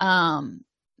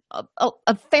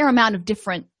a fair amount of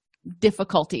different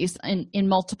difficulties in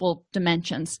multiple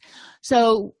dimensions.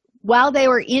 So while they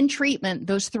were in treatment,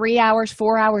 those 3 hours,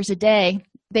 4 hours a day,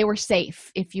 they were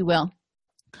safe, if you will.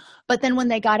 But then when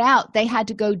they got out, they had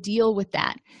to go deal with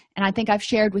that. And I think I've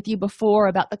shared with you before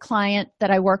about the client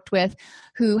that I worked with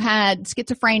who had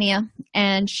schizophrenia,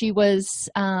 and she was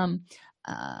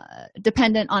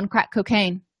dependent on crack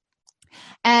cocaine.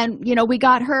 And, we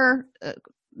got her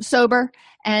sober,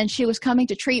 and she was coming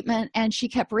to treatment, and she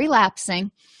kept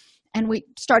relapsing. And we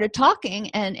started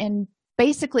talking, and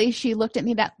basically she looked at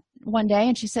me that one day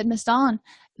and she said, "Miss Dawn,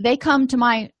 they come to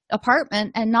my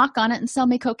apartment and knock on it and sell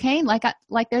me cocaine like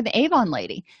they're the Avon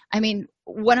lady. I mean,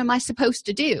 what am I supposed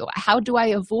to do? How do I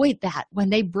avoid that when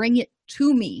they bring it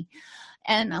to me?"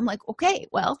 And I'm like, okay,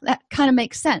 well, that kind of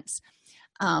makes sense.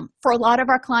 For a lot of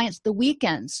our clients, the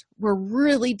weekends were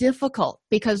really difficult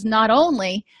because not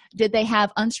only did they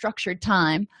have unstructured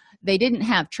time, they didn't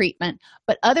have treatment,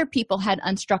 but other people had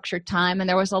unstructured time, and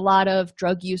there was a lot of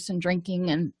drug use and drinking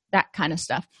and that kind of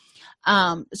stuff.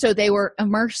 So they were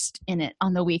immersed in it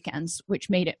on the weekends, which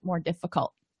made it more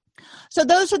difficult. So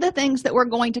those are the things that we're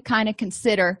going to kind of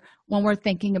consider when we're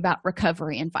thinking about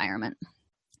recovery environment.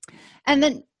 And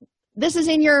then this is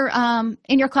in your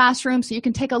classroom, so you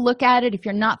can take a look at it if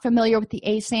you're not familiar with the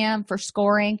ASAM for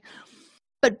scoring.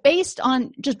 But based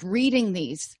on just reading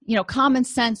these, common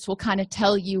sense will kind of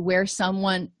tell you where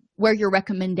your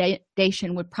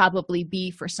recommendation would probably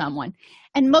be for someone.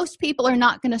 And most people are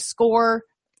not going to score,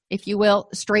 if you will,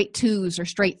 straight 2s or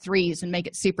straight 3s and make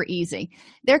it super easy.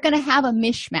 They're going to have a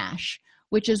mishmash,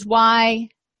 which is why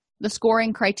the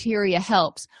scoring criteria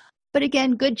helps. But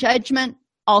again, good judgment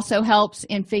also helps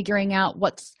in figuring out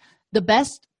what's the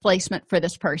best placement for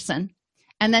this person.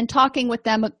 And then talking with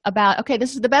them about, okay,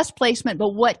 this is the best placement,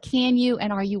 but what can you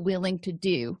and are you willing to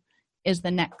do is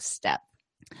the next step.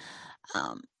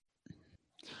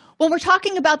 When we're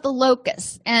talking about the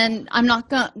locus, and I'm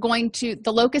not going to,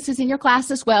 the locus is in your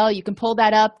class as well. You can pull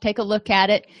that up, take a look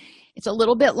at it. It's a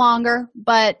little bit longer,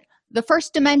 but the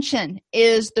first dimension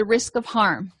is the risk of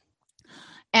harm.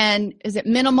 And is it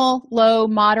minimal, low,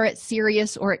 moderate,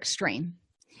 serious, or extreme?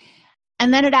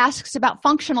 And then it asks about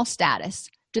functional status.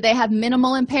 Do they have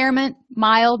minimal impairment,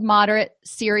 mild, moderate,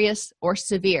 serious, or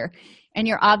severe? And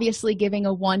you're obviously giving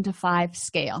a 1 to 5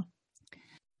 scale.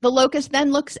 The locus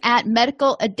then looks at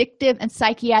medical, addictive, and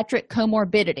psychiatric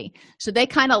comorbidity. So they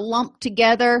kind of lump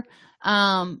together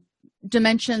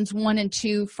dimensions 1 and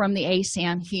 2 from the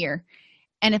ASAM here.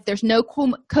 And if there's no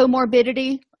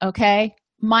comorbidity, okay,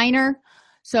 minor.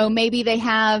 So maybe they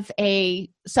have a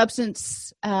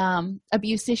substance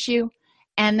abuse issue,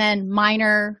 and then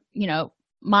minor,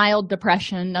 mild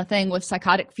depression, nothing with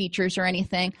psychotic features or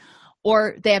anything.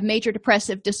 Or they have major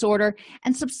depressive disorder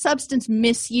and some substance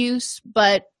misuse,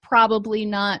 but probably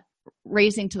not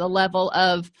raising to the level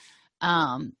of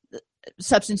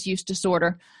substance use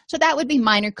disorder. So that would be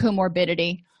minor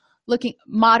comorbidity. Looking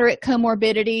moderate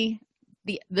comorbidity,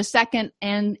 the second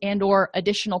and or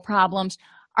additional problems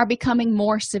are becoming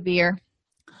more severe.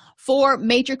 For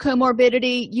major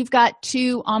comorbidity, you've got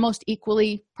 2 almost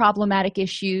equally problematic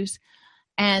issues.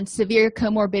 And severe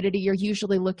comorbidity, you're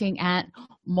usually looking at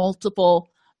multiple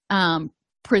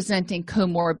presenting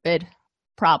comorbid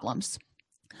problems.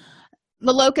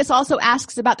 The locus also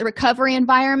asks about the recovery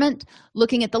environment,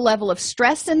 looking at the level of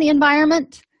stress in the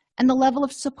environment and the level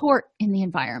of support in the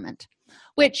environment,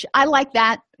 which I like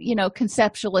that,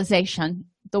 conceptualization,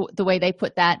 the way they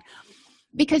put that,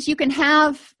 because you can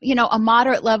have, a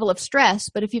moderate level of stress,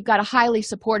 but if you've got a highly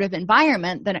supportive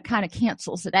environment, then it kind of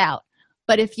cancels it out.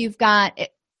 But if you've got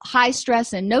high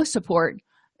stress and no support,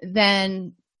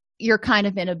 then you're kind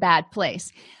of in a bad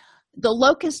place. The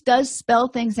locus does spell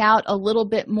things out a little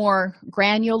bit more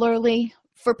granularly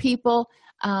for people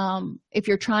if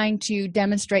you're trying to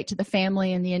demonstrate to the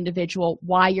family and the individual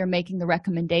why you're making the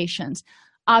recommendations.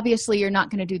 Obviously, you're not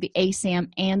going to do the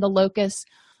ASAM and the locus.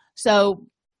 So,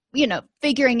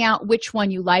 figuring out which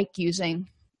one you like using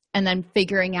and then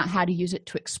figuring out how to use it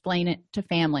to explain it to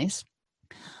families.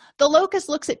 The locus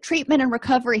looks at treatment and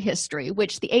recovery history,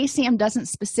 which the ASAM doesn't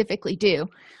specifically do.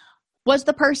 Was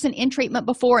the person in treatment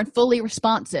before and fully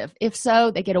responsive? If so,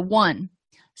 they get a 1.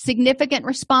 Significant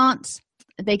response,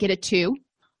 they get a 2.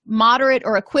 Moderate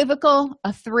or equivocal,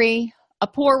 a 3. A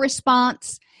poor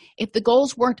response, if the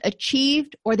goals weren't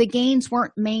achieved or the gains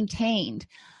weren't maintained.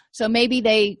 So maybe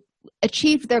they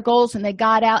achieved their goals and they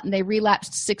got out and they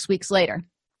relapsed 6 weeks later.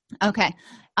 Okay.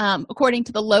 According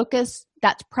to the locus,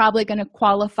 that's probably going to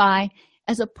qualify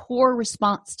as a poor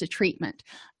response to treatment.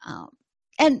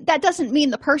 And that doesn't mean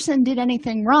the person did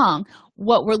anything wrong.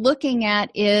 What we're looking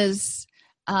at is,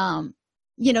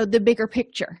 the bigger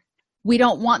picture. We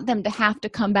don't want them to have to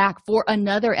come back for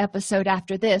another episode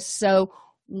after this. So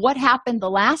what happened the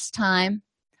last time,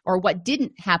 or what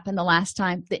didn't happen the last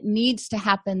time that needs to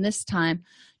happen this time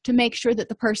to make sure that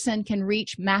the person can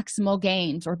reach maximal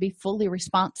gains or be fully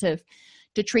responsive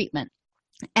to treatment?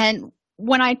 And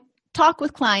when I talk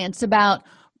with clients about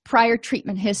prior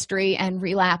treatment history and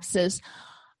relapses,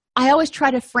 I always try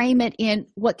to frame it in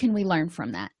what can we learn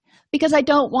from that? Because I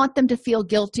don't want them to feel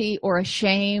guilty or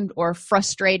ashamed or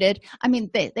frustrated. I mean,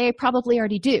 they probably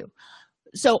already do.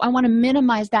 So I want to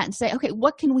minimize that and say, okay,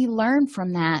 what can we learn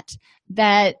from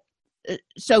that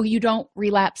so you don't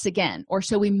relapse again, or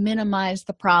so we minimize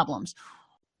the problems?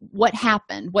 What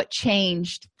happened? What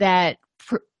changed that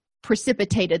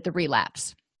precipitated the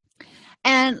relapse?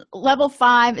 And level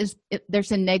 5 is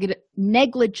there's a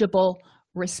negligible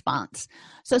response.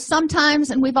 So sometimes,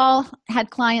 and we've all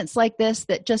had clients like this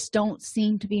that just don't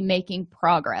seem to be making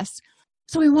progress.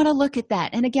 So we want to look at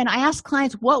that. And again, I ask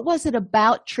clients, what was it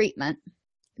about treatment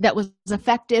that was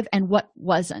effective and what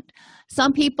wasn't?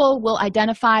 Some people will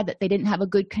identify that they didn't have a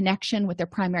good connection with their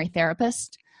primary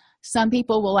therapist. Some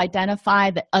people will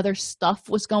identify that other stuff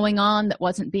was going on that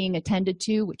wasn't being attended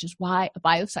to, which is why a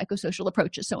biopsychosocial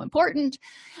approach is so important.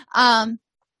 But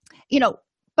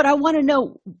I want to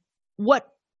know what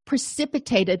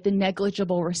precipitated the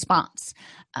negligible response.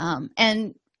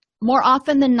 And more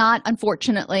often than not,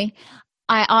 unfortunately,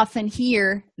 I often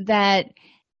hear that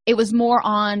it was more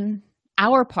on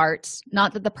our parts,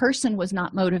 not that the person was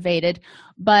not motivated,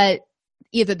 but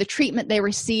either the treatment they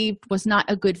received was not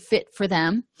a good fit for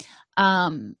them.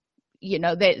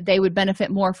 They would benefit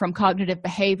more from cognitive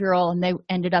behavioral, and they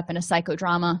ended up in a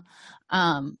psychodrama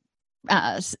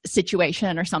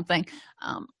situation or something.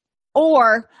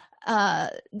 Or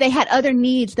they had other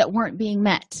needs that weren't being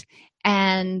met,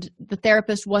 and the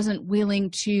therapist wasn't willing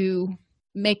to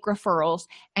make referrals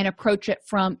and approach it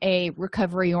from a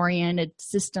recovery-oriented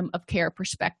system of care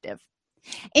perspective.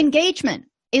 Engagement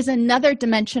is another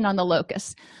dimension on the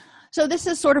locus. So this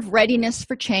is sort of readiness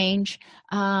for change,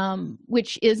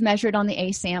 which is measured on the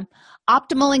ASAM.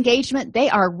 Optimal engagement, they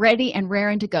are ready and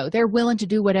raring to go. They're willing to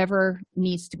do whatever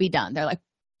needs to be done. They're like,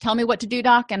 tell me what to do,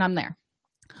 doc, and I'm there.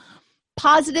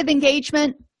 Positive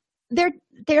engagement,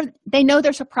 they know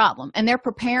there's a problem and they're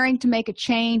preparing to make a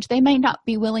change. They may not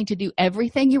be willing to do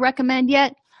everything you recommend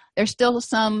yet, There's still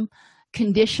some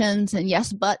conditions and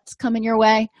yes buts coming your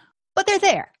way, but they're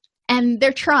there and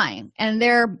they're trying and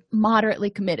they're moderately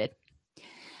committed.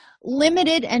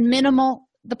 Limited and minimal,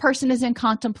 the person is in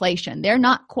contemplation. They're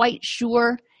not quite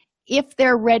sure if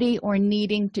they're ready or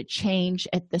needing to change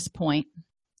at this point.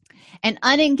 And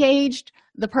unengaged,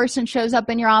 the person shows up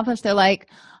in your office, they're like,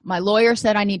 my lawyer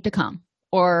said I need to come,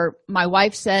 or my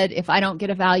wife said if I don't get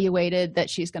evaluated that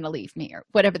she's going to leave me, or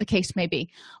whatever the case may be.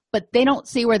 But they don't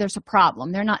see where there's a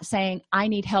problem. They're not saying I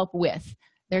need help with.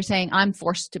 They're saying I'm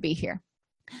forced to be here.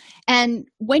 And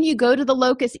when you go to the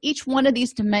locus, each one of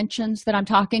these dimensions that I'm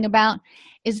talking about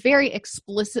is very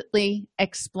explicitly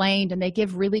explained, and they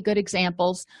give really good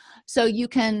examples so you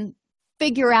can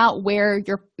figure out where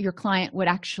your client would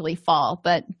actually fall,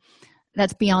 but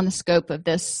that's beyond the scope of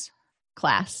this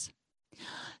class.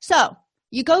 So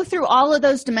you go through all of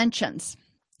those dimensions.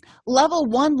 Level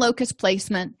 1 locus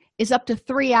placement is up to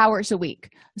 3 hours a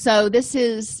week. So this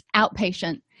is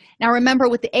outpatient. Now remember,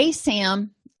 with the ASAM,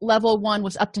 level 1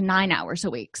 was up to 9 hours a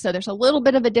week. So there's a little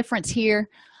bit of a difference here,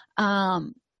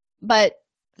 but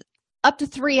up to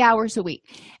 3 hours a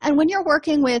week. And when you're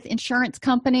working with insurance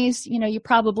companies, you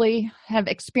probably have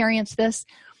experienced this.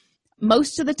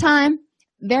 Most of the time,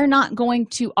 they're not going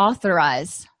to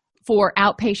authorize for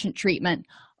outpatient treatment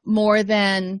more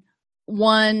than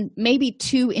 1, maybe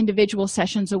 2 individual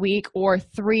sessions a week, or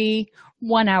 3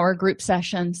 one-hour group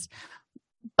sessions.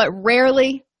 But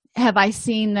rarely have I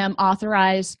seen them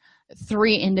authorize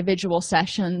 3 individual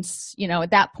sessions.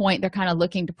 At that point, they're kind of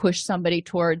looking to push somebody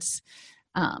towards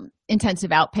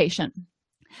intensive outpatient.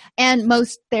 And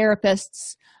most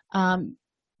therapists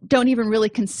don't even really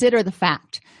consider the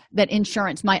fact that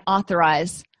insurance might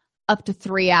authorize up to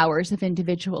 3 hours of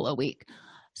individual a week.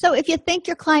 So if you think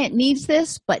your client needs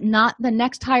this, but not the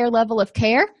next higher level of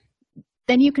care,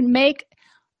 then you can make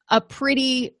a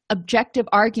pretty objective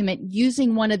argument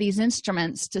using one of these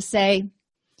instruments to say,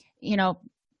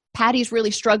 Patty's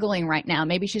really struggling right now.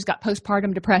 Maybe she's got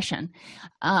postpartum depression.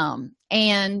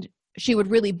 And she would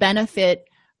really benefit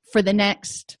for the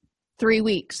next 3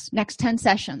 weeks, next 10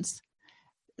 sessions,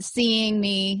 seeing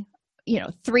me,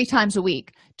 3 times a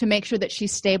week to make sure that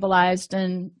she's stabilized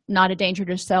and not a danger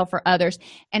to herself or others.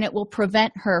 And it will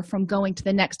prevent her from going to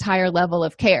the next higher level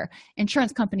of care.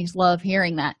 Insurance companies love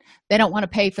hearing that. They don't want to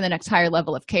pay for the next higher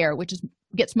level of care, which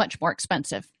gets much more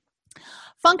expensive.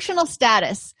 Functional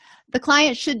status. The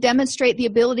client should demonstrate the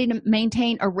ability to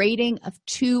maintain a rating of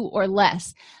 2 or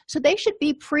less. So they should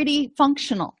be pretty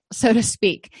functional, so to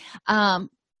speak,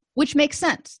 which makes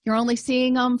sense. You're only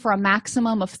seeing them for a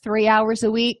maximum of 3 hours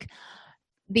a week.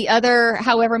 The other,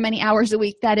 however many hours a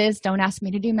week that is, don't ask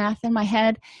me to do math in my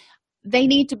head. They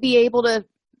need to be able to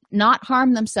not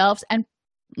harm themselves and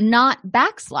not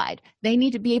backslide. They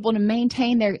need to be able to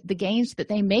maintain the gains that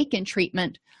they make in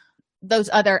treatment, those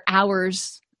other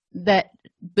hours that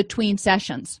between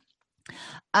sessions.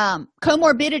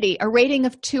 Comorbidity, a rating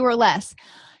of 2 or less.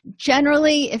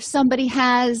 Generally, if somebody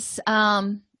has,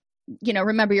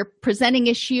 remember your presenting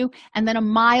issue and then a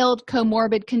mild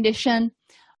comorbid condition,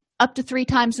 up to 3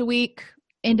 times a week,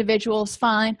 individuals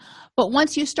fine. But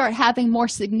once you start having more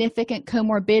significant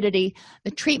comorbidity, the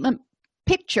treatment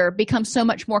picture becomes so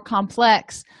much more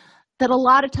complex that a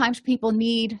lot of times people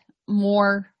need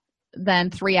more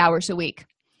than 3 hours a week.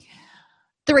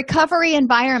 The recovery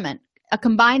environment, a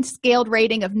combined scaled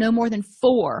rating of no more than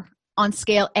 4 on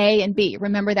scale A and B.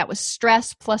 Remember, that was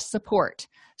stress plus support.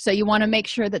 So you want to make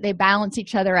sure that they balance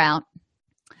each other out.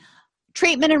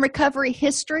 Treatment and recovery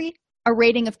history, a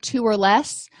rating of 2 or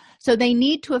less. So they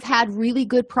need to have had really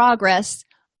good progress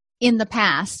in the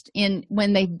past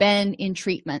when they've been in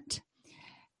treatment.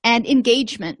 And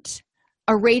engagement,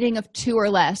 a rating of 2 or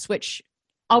less, which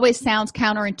always sounds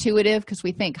counterintuitive because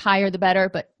we think higher the better,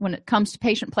 but when it comes to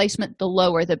patient placement, the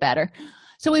lower the better.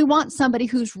 So we want somebody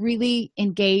who's really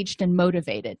engaged and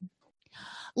motivated.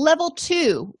 Level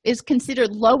 2 is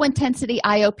considered low intensity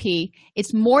IOP.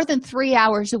 It's more than 3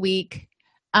 hours a week,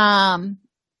 but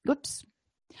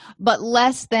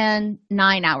less than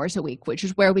 9 hours a week, which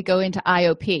is where we go into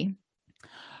IOP.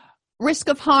 Risk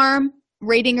of harm,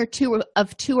 rating of 2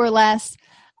 or less.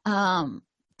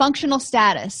 Functional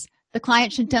status. The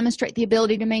client should demonstrate the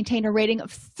ability to maintain a rating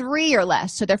of 3 or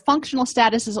less. So their functional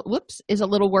status is a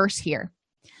little worse here.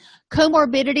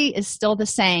 Comorbidity is still the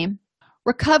same.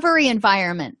 Recovery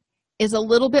environment is a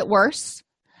little bit worse.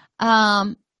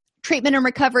 Treatment and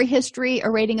recovery history, a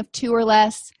rating of 2 or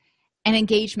less. And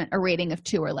engagement, a rating of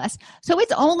 2 or less. So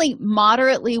it's only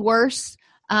moderately worse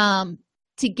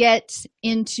to get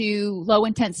into low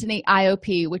intensity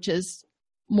IOP, which is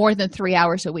more than 3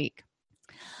 hours a week.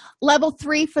 Level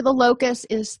 3 for the locus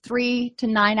is 3 to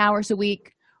 9 hours a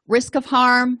week. risk of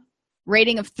harm,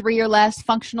 rating of 3 or less,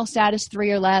 functional status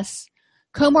 3 or less.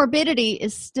 Comorbidity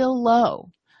is still low.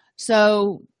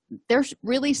 So they're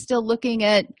really still looking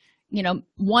at,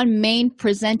 one main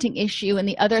presenting issue, and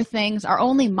the other things are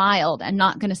only mild and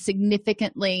not going to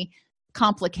significantly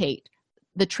complicate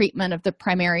the treatment of the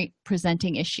primary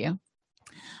presenting issue.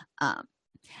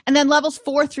 And then levels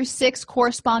 4 through 6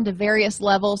 correspond to various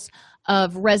levels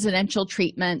of residential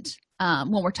treatment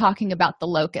when we're talking about the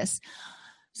locus.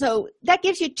 So that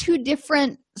gives you 2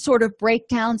 different sort of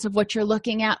breakdowns of what you're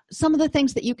looking at. Some of the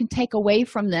things that you can take away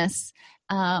from this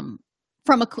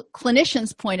from a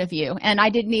clinician's point of view, and I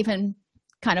didn't even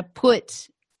kind of put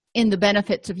in the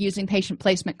benefits of using patient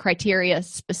placement criteria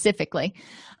specifically.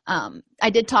 I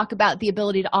did talk about the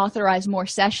ability to authorize more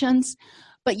sessions,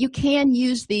 but you can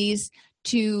use these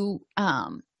to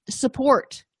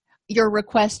support your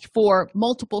request for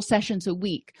multiple sessions a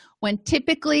week, when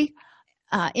typically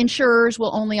insurers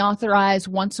will only authorize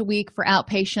once a week for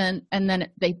outpatient, and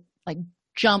then they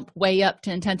jump way up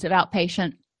to intensive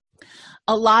outpatient.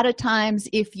 A lot of times,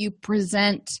 if you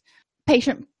present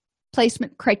patient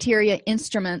placement criteria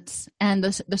instruments and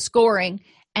the scoring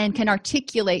and can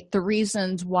articulate the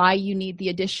reasons why you need the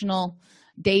additional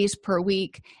days per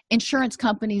week, insurance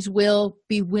companies will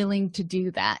be willing to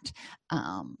do that.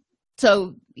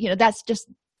 So, that's just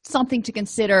something to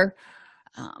consider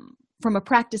from a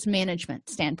practice management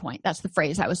standpoint. That's the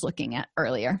phrase I was looking at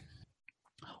earlier.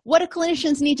 What do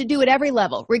clinicians need to do at every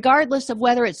level, regardless of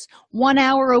whether it's 1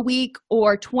 hour a week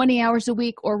or 20 hours a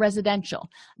week or residential?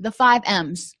 The 5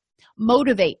 M's.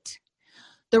 Motivate.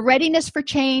 The readiness for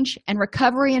change and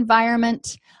recovery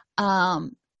environment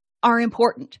are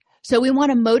important. So we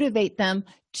want to motivate them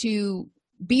to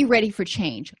be ready for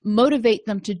change, motivate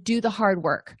them to do the hard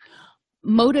work,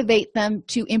 motivate them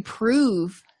to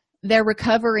improve their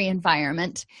recovery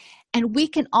environment. And we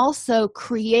can also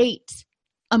create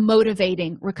a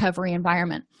motivating recovery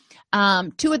environment.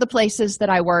 2 of the places that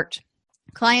I worked,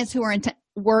 clients who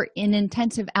were in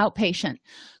intensive outpatient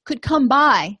could come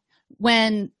by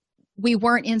when we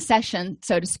weren't in session,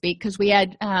 so to speak, because we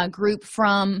had a group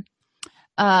from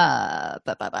 8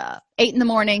 in the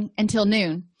morning until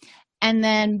noon. And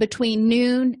then between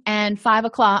noon and 5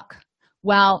 o'clock,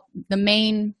 while the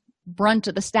main brunt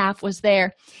of the staff was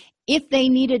there, if they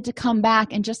needed to come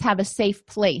back and just have a safe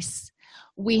place,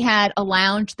 we had a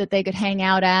lounge that they could hang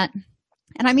out at.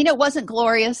 And I mean, it wasn't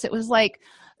glorious. It was like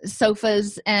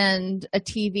sofas and a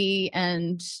TV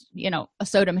and, a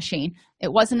soda machine.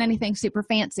 It wasn't anything super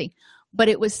fancy, but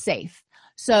it was safe.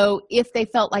 So if they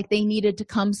felt like they needed to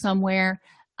come somewhere,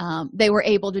 they were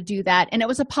able to do that. And it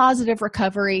was a positive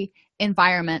recovery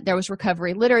environment. There was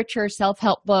recovery literature,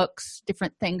 self-help books,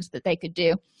 different things that they could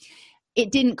do.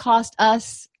 It didn't cost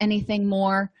us anything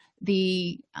more.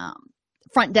 The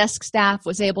front desk staff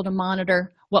was able to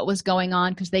monitor what was going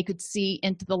on because they could see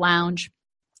into the lounge.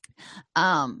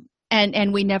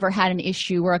 And we never had an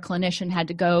issue where a clinician had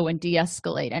to go and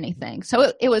de-escalate anything.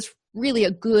 So it was really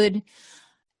a good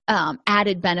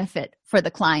added benefit for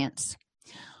the clients.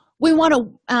 We want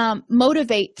to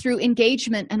motivate through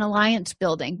engagement and alliance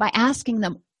building by asking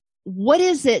them, what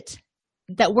is it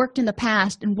that worked in the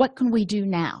past and what can we do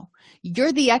now?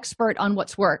 You're the expert on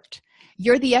what's worked.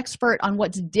 You're the expert on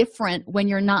what's different when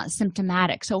you're not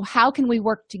symptomatic. So how can we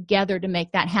work together to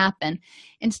make that happen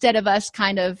instead of us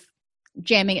kind of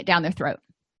jamming it down their throat?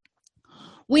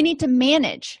 We need to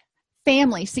manage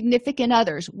family, significant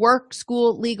others, work,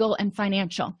 school, legal, and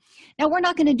financial. Now, we're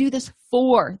not going to do this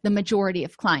for the majority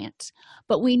of clients,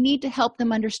 but we need to help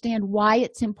them understand why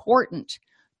it's important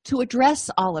to address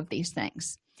all of these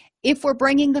things. If we're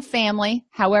bringing the family,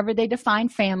 however they define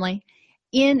family,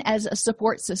 in as a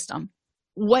support system,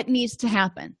 what needs to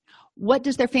happen? What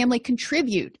does their family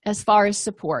contribute as far as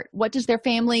support? What does their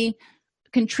family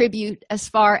contribute as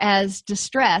far as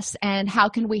distress? And how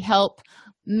can we help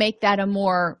make that a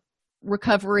more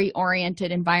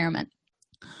recovery-oriented environment?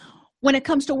 When it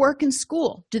comes to work and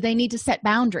school, do they need to set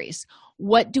boundaries?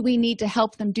 What do we need to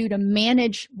help them do to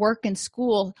manage work and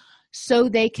school so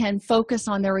they can focus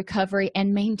on their recovery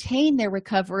and maintain their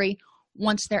recovery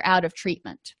once they're out of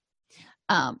treatment?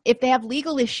 If they have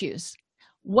legal issues,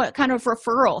 what kind of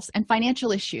referrals and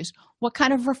financial issues, what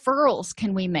kind of referrals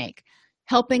can we make?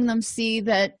 Helping them see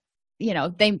that,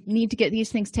 they need to get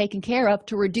these things taken care of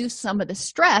to reduce some of the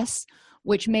stress,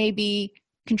 which may be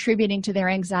contributing to their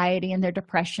anxiety and their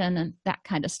depression and that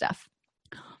kind of stuff.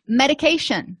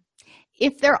 Medication.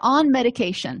 If they're on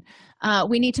medication,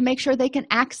 we need to make sure they can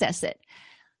access it.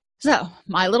 So,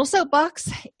 my little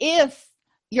soapbox, if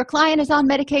your client is on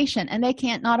medication and they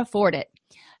can't not afford it,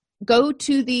 go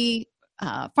to the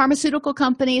pharmaceutical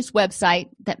company's website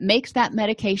that makes that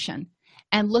medication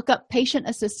and look up patient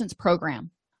assistance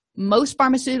program. Most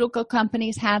pharmaceutical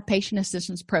companies have patient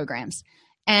assistance programs,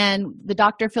 and the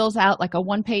doctor fills out like a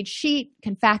one-page sheet,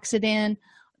 can fax it in.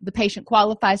 The patient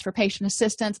qualifies for patient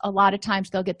assistance. A lot of times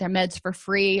they'll get their meds for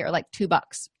free or like $2.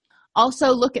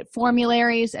 Also look at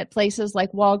formularies at places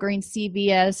like Walgreens,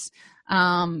 CVS,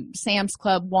 Sam's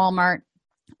Club, Walmart.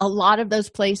 A lot of those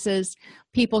places,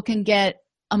 people can get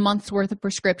a month's worth of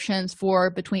prescriptions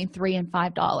for between $3 and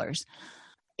 $5.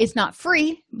 It's not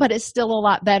free, but it's still a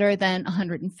lot better than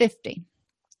 $150.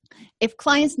 If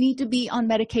clients need to be on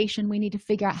medication, we need to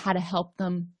figure out how to help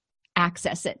them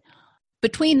access it.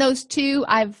 Between those two,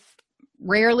 I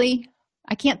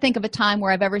can't think of a time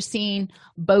where I've ever seen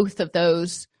both of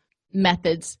those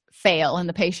methods fail and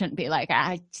the patient be like,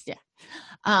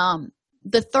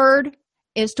 The third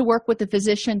is to work with the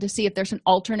physician to see if there's an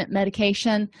alternate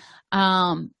medication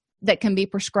that can be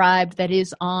prescribed that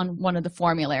is on one of the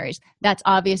formularies. That's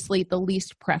obviously the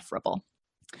least preferable.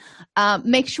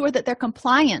 Make sure that they're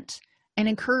compliant and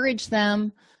encourage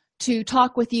them to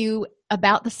talk with you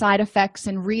about the side effects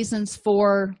and reasons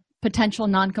for potential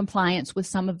noncompliance with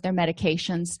some of their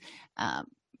medications.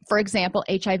 For example,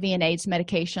 HIV and AIDS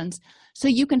medications. So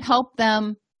you can help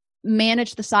them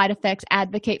manage the side effects,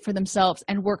 advocate for themselves,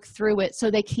 and work through it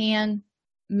so they can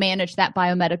manage that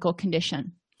biomedical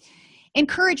condition.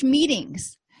 Encourage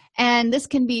meetings, and this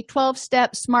can be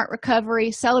 12-step SMART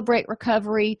recovery, celebrate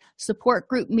recovery, support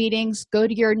group meetings. Go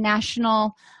to your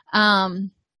national,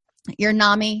 your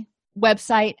NAMI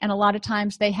website, and a lot of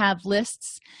times they have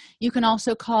lists. You can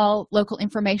also call local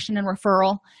information and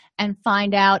referral and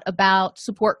find out about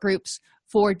support groups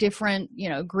for different,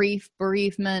 grief,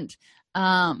 bereavement,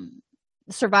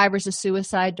 survivors of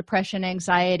suicide, depression,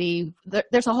 anxiety.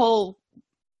 There's a whole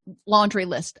laundry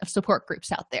list of support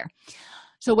groups out there.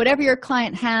 So whatever your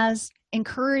client has,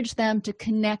 encourage them to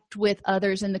connect with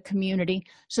others in the community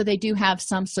so they do have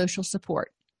some social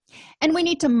support. And we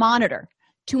need to monitor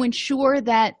to ensure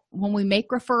that when we make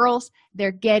referrals,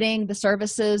 they're getting the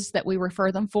services that we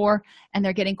refer them for, and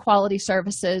they're getting quality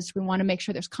services. We want to make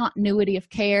sure there's continuity of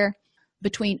care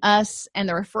between us and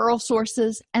the referral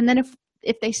sources. And then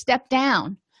if they step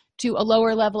down to a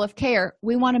lower level of care,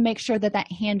 we want to make sure that that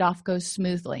handoff goes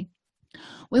smoothly.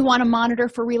 We want to monitor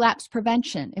for relapse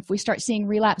prevention if we start seeing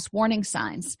relapse warning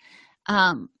signs.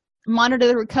 Monitor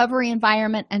the recovery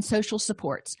environment and social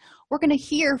supports. We're going to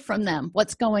hear from them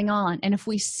what's going on. And if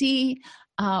we see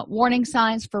warning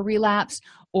signs for relapse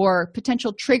or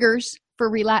potential triggers for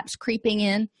relapse creeping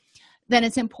in, then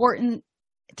it's important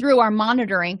through our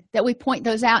monitoring that we point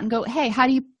those out and go, hey, how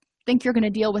do you think you're going to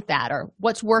deal with that? Or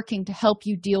what's working to help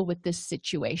you deal with this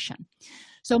situation?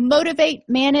 So motivate,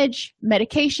 manage,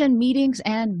 medication, meetings,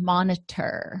 and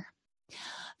monitor.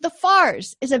 The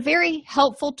FARS is a very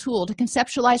helpful tool to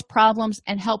conceptualize problems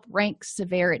and help rank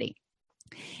severity.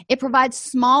 It provides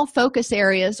small focus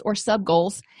areas or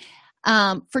sub-goals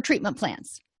for treatment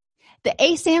plans. The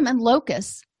ASAM and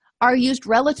LOCUS are used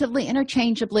relatively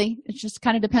interchangeably. It just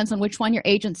kind of depends on which one your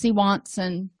agency wants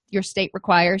and your state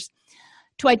requires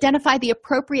to identify the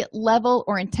appropriate level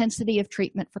or intensity of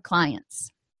treatment for clients.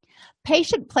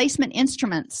 Patient placement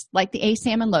instruments like the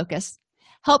ASAM and LOCUS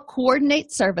help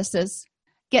coordinate services,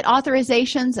 get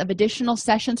authorizations of additional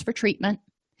sessions for treatment,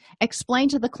 explain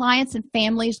to the clients and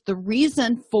families the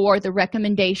reason for the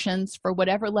recommendations for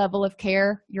whatever level of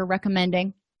care you're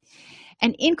recommending,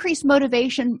 and increase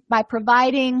motivation by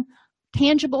providing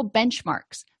tangible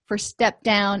benchmarks for step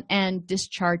down and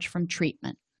discharge from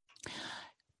treatment.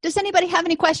 Does anybody have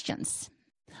any questions?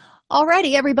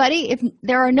 Alrighty, everybody, if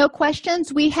there are no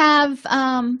questions, we have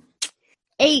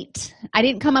 8. I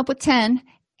didn't come up with 10.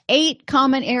 8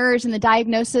 common errors in the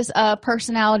diagnosis of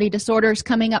personality disorders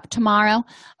coming up tomorrow.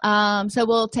 So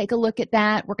we'll take a look at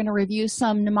that. We're going to review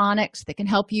some mnemonics that can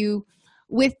help you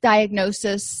with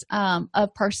diagnosis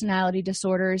of personality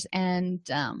disorders and,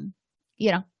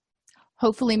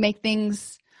 hopefully make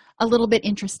things a little bit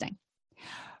interesting.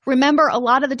 Remember, a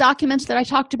lot of the documents that I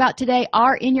talked about today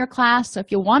are in your class, so if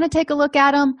you want to take a look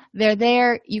at them, they're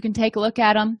there. You can take a look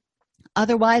at them.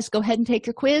 Otherwise, go ahead and take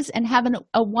your quiz and have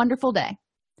a wonderful day.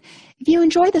 If you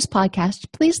enjoy this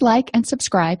podcast, please like and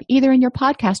subscribe either in your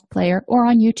podcast player or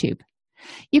on YouTube.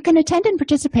 You can attend and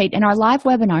participate in our live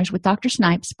webinars with Dr.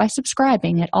 Snipes by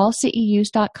subscribing at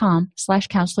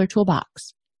allceus.com/counselor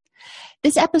toolbox.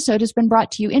 This episode has been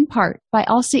brought to you in part by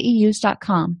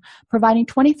allceus.com, providing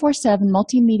 24/7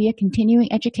 multimedia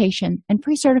continuing education and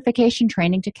pre-certification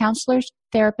training to counselors,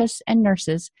 therapists, and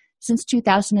nurses since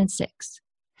 2006.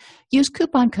 Use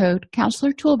coupon code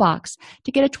Counselor Toolbox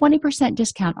to get a 20%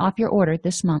 discount off your order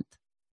this month.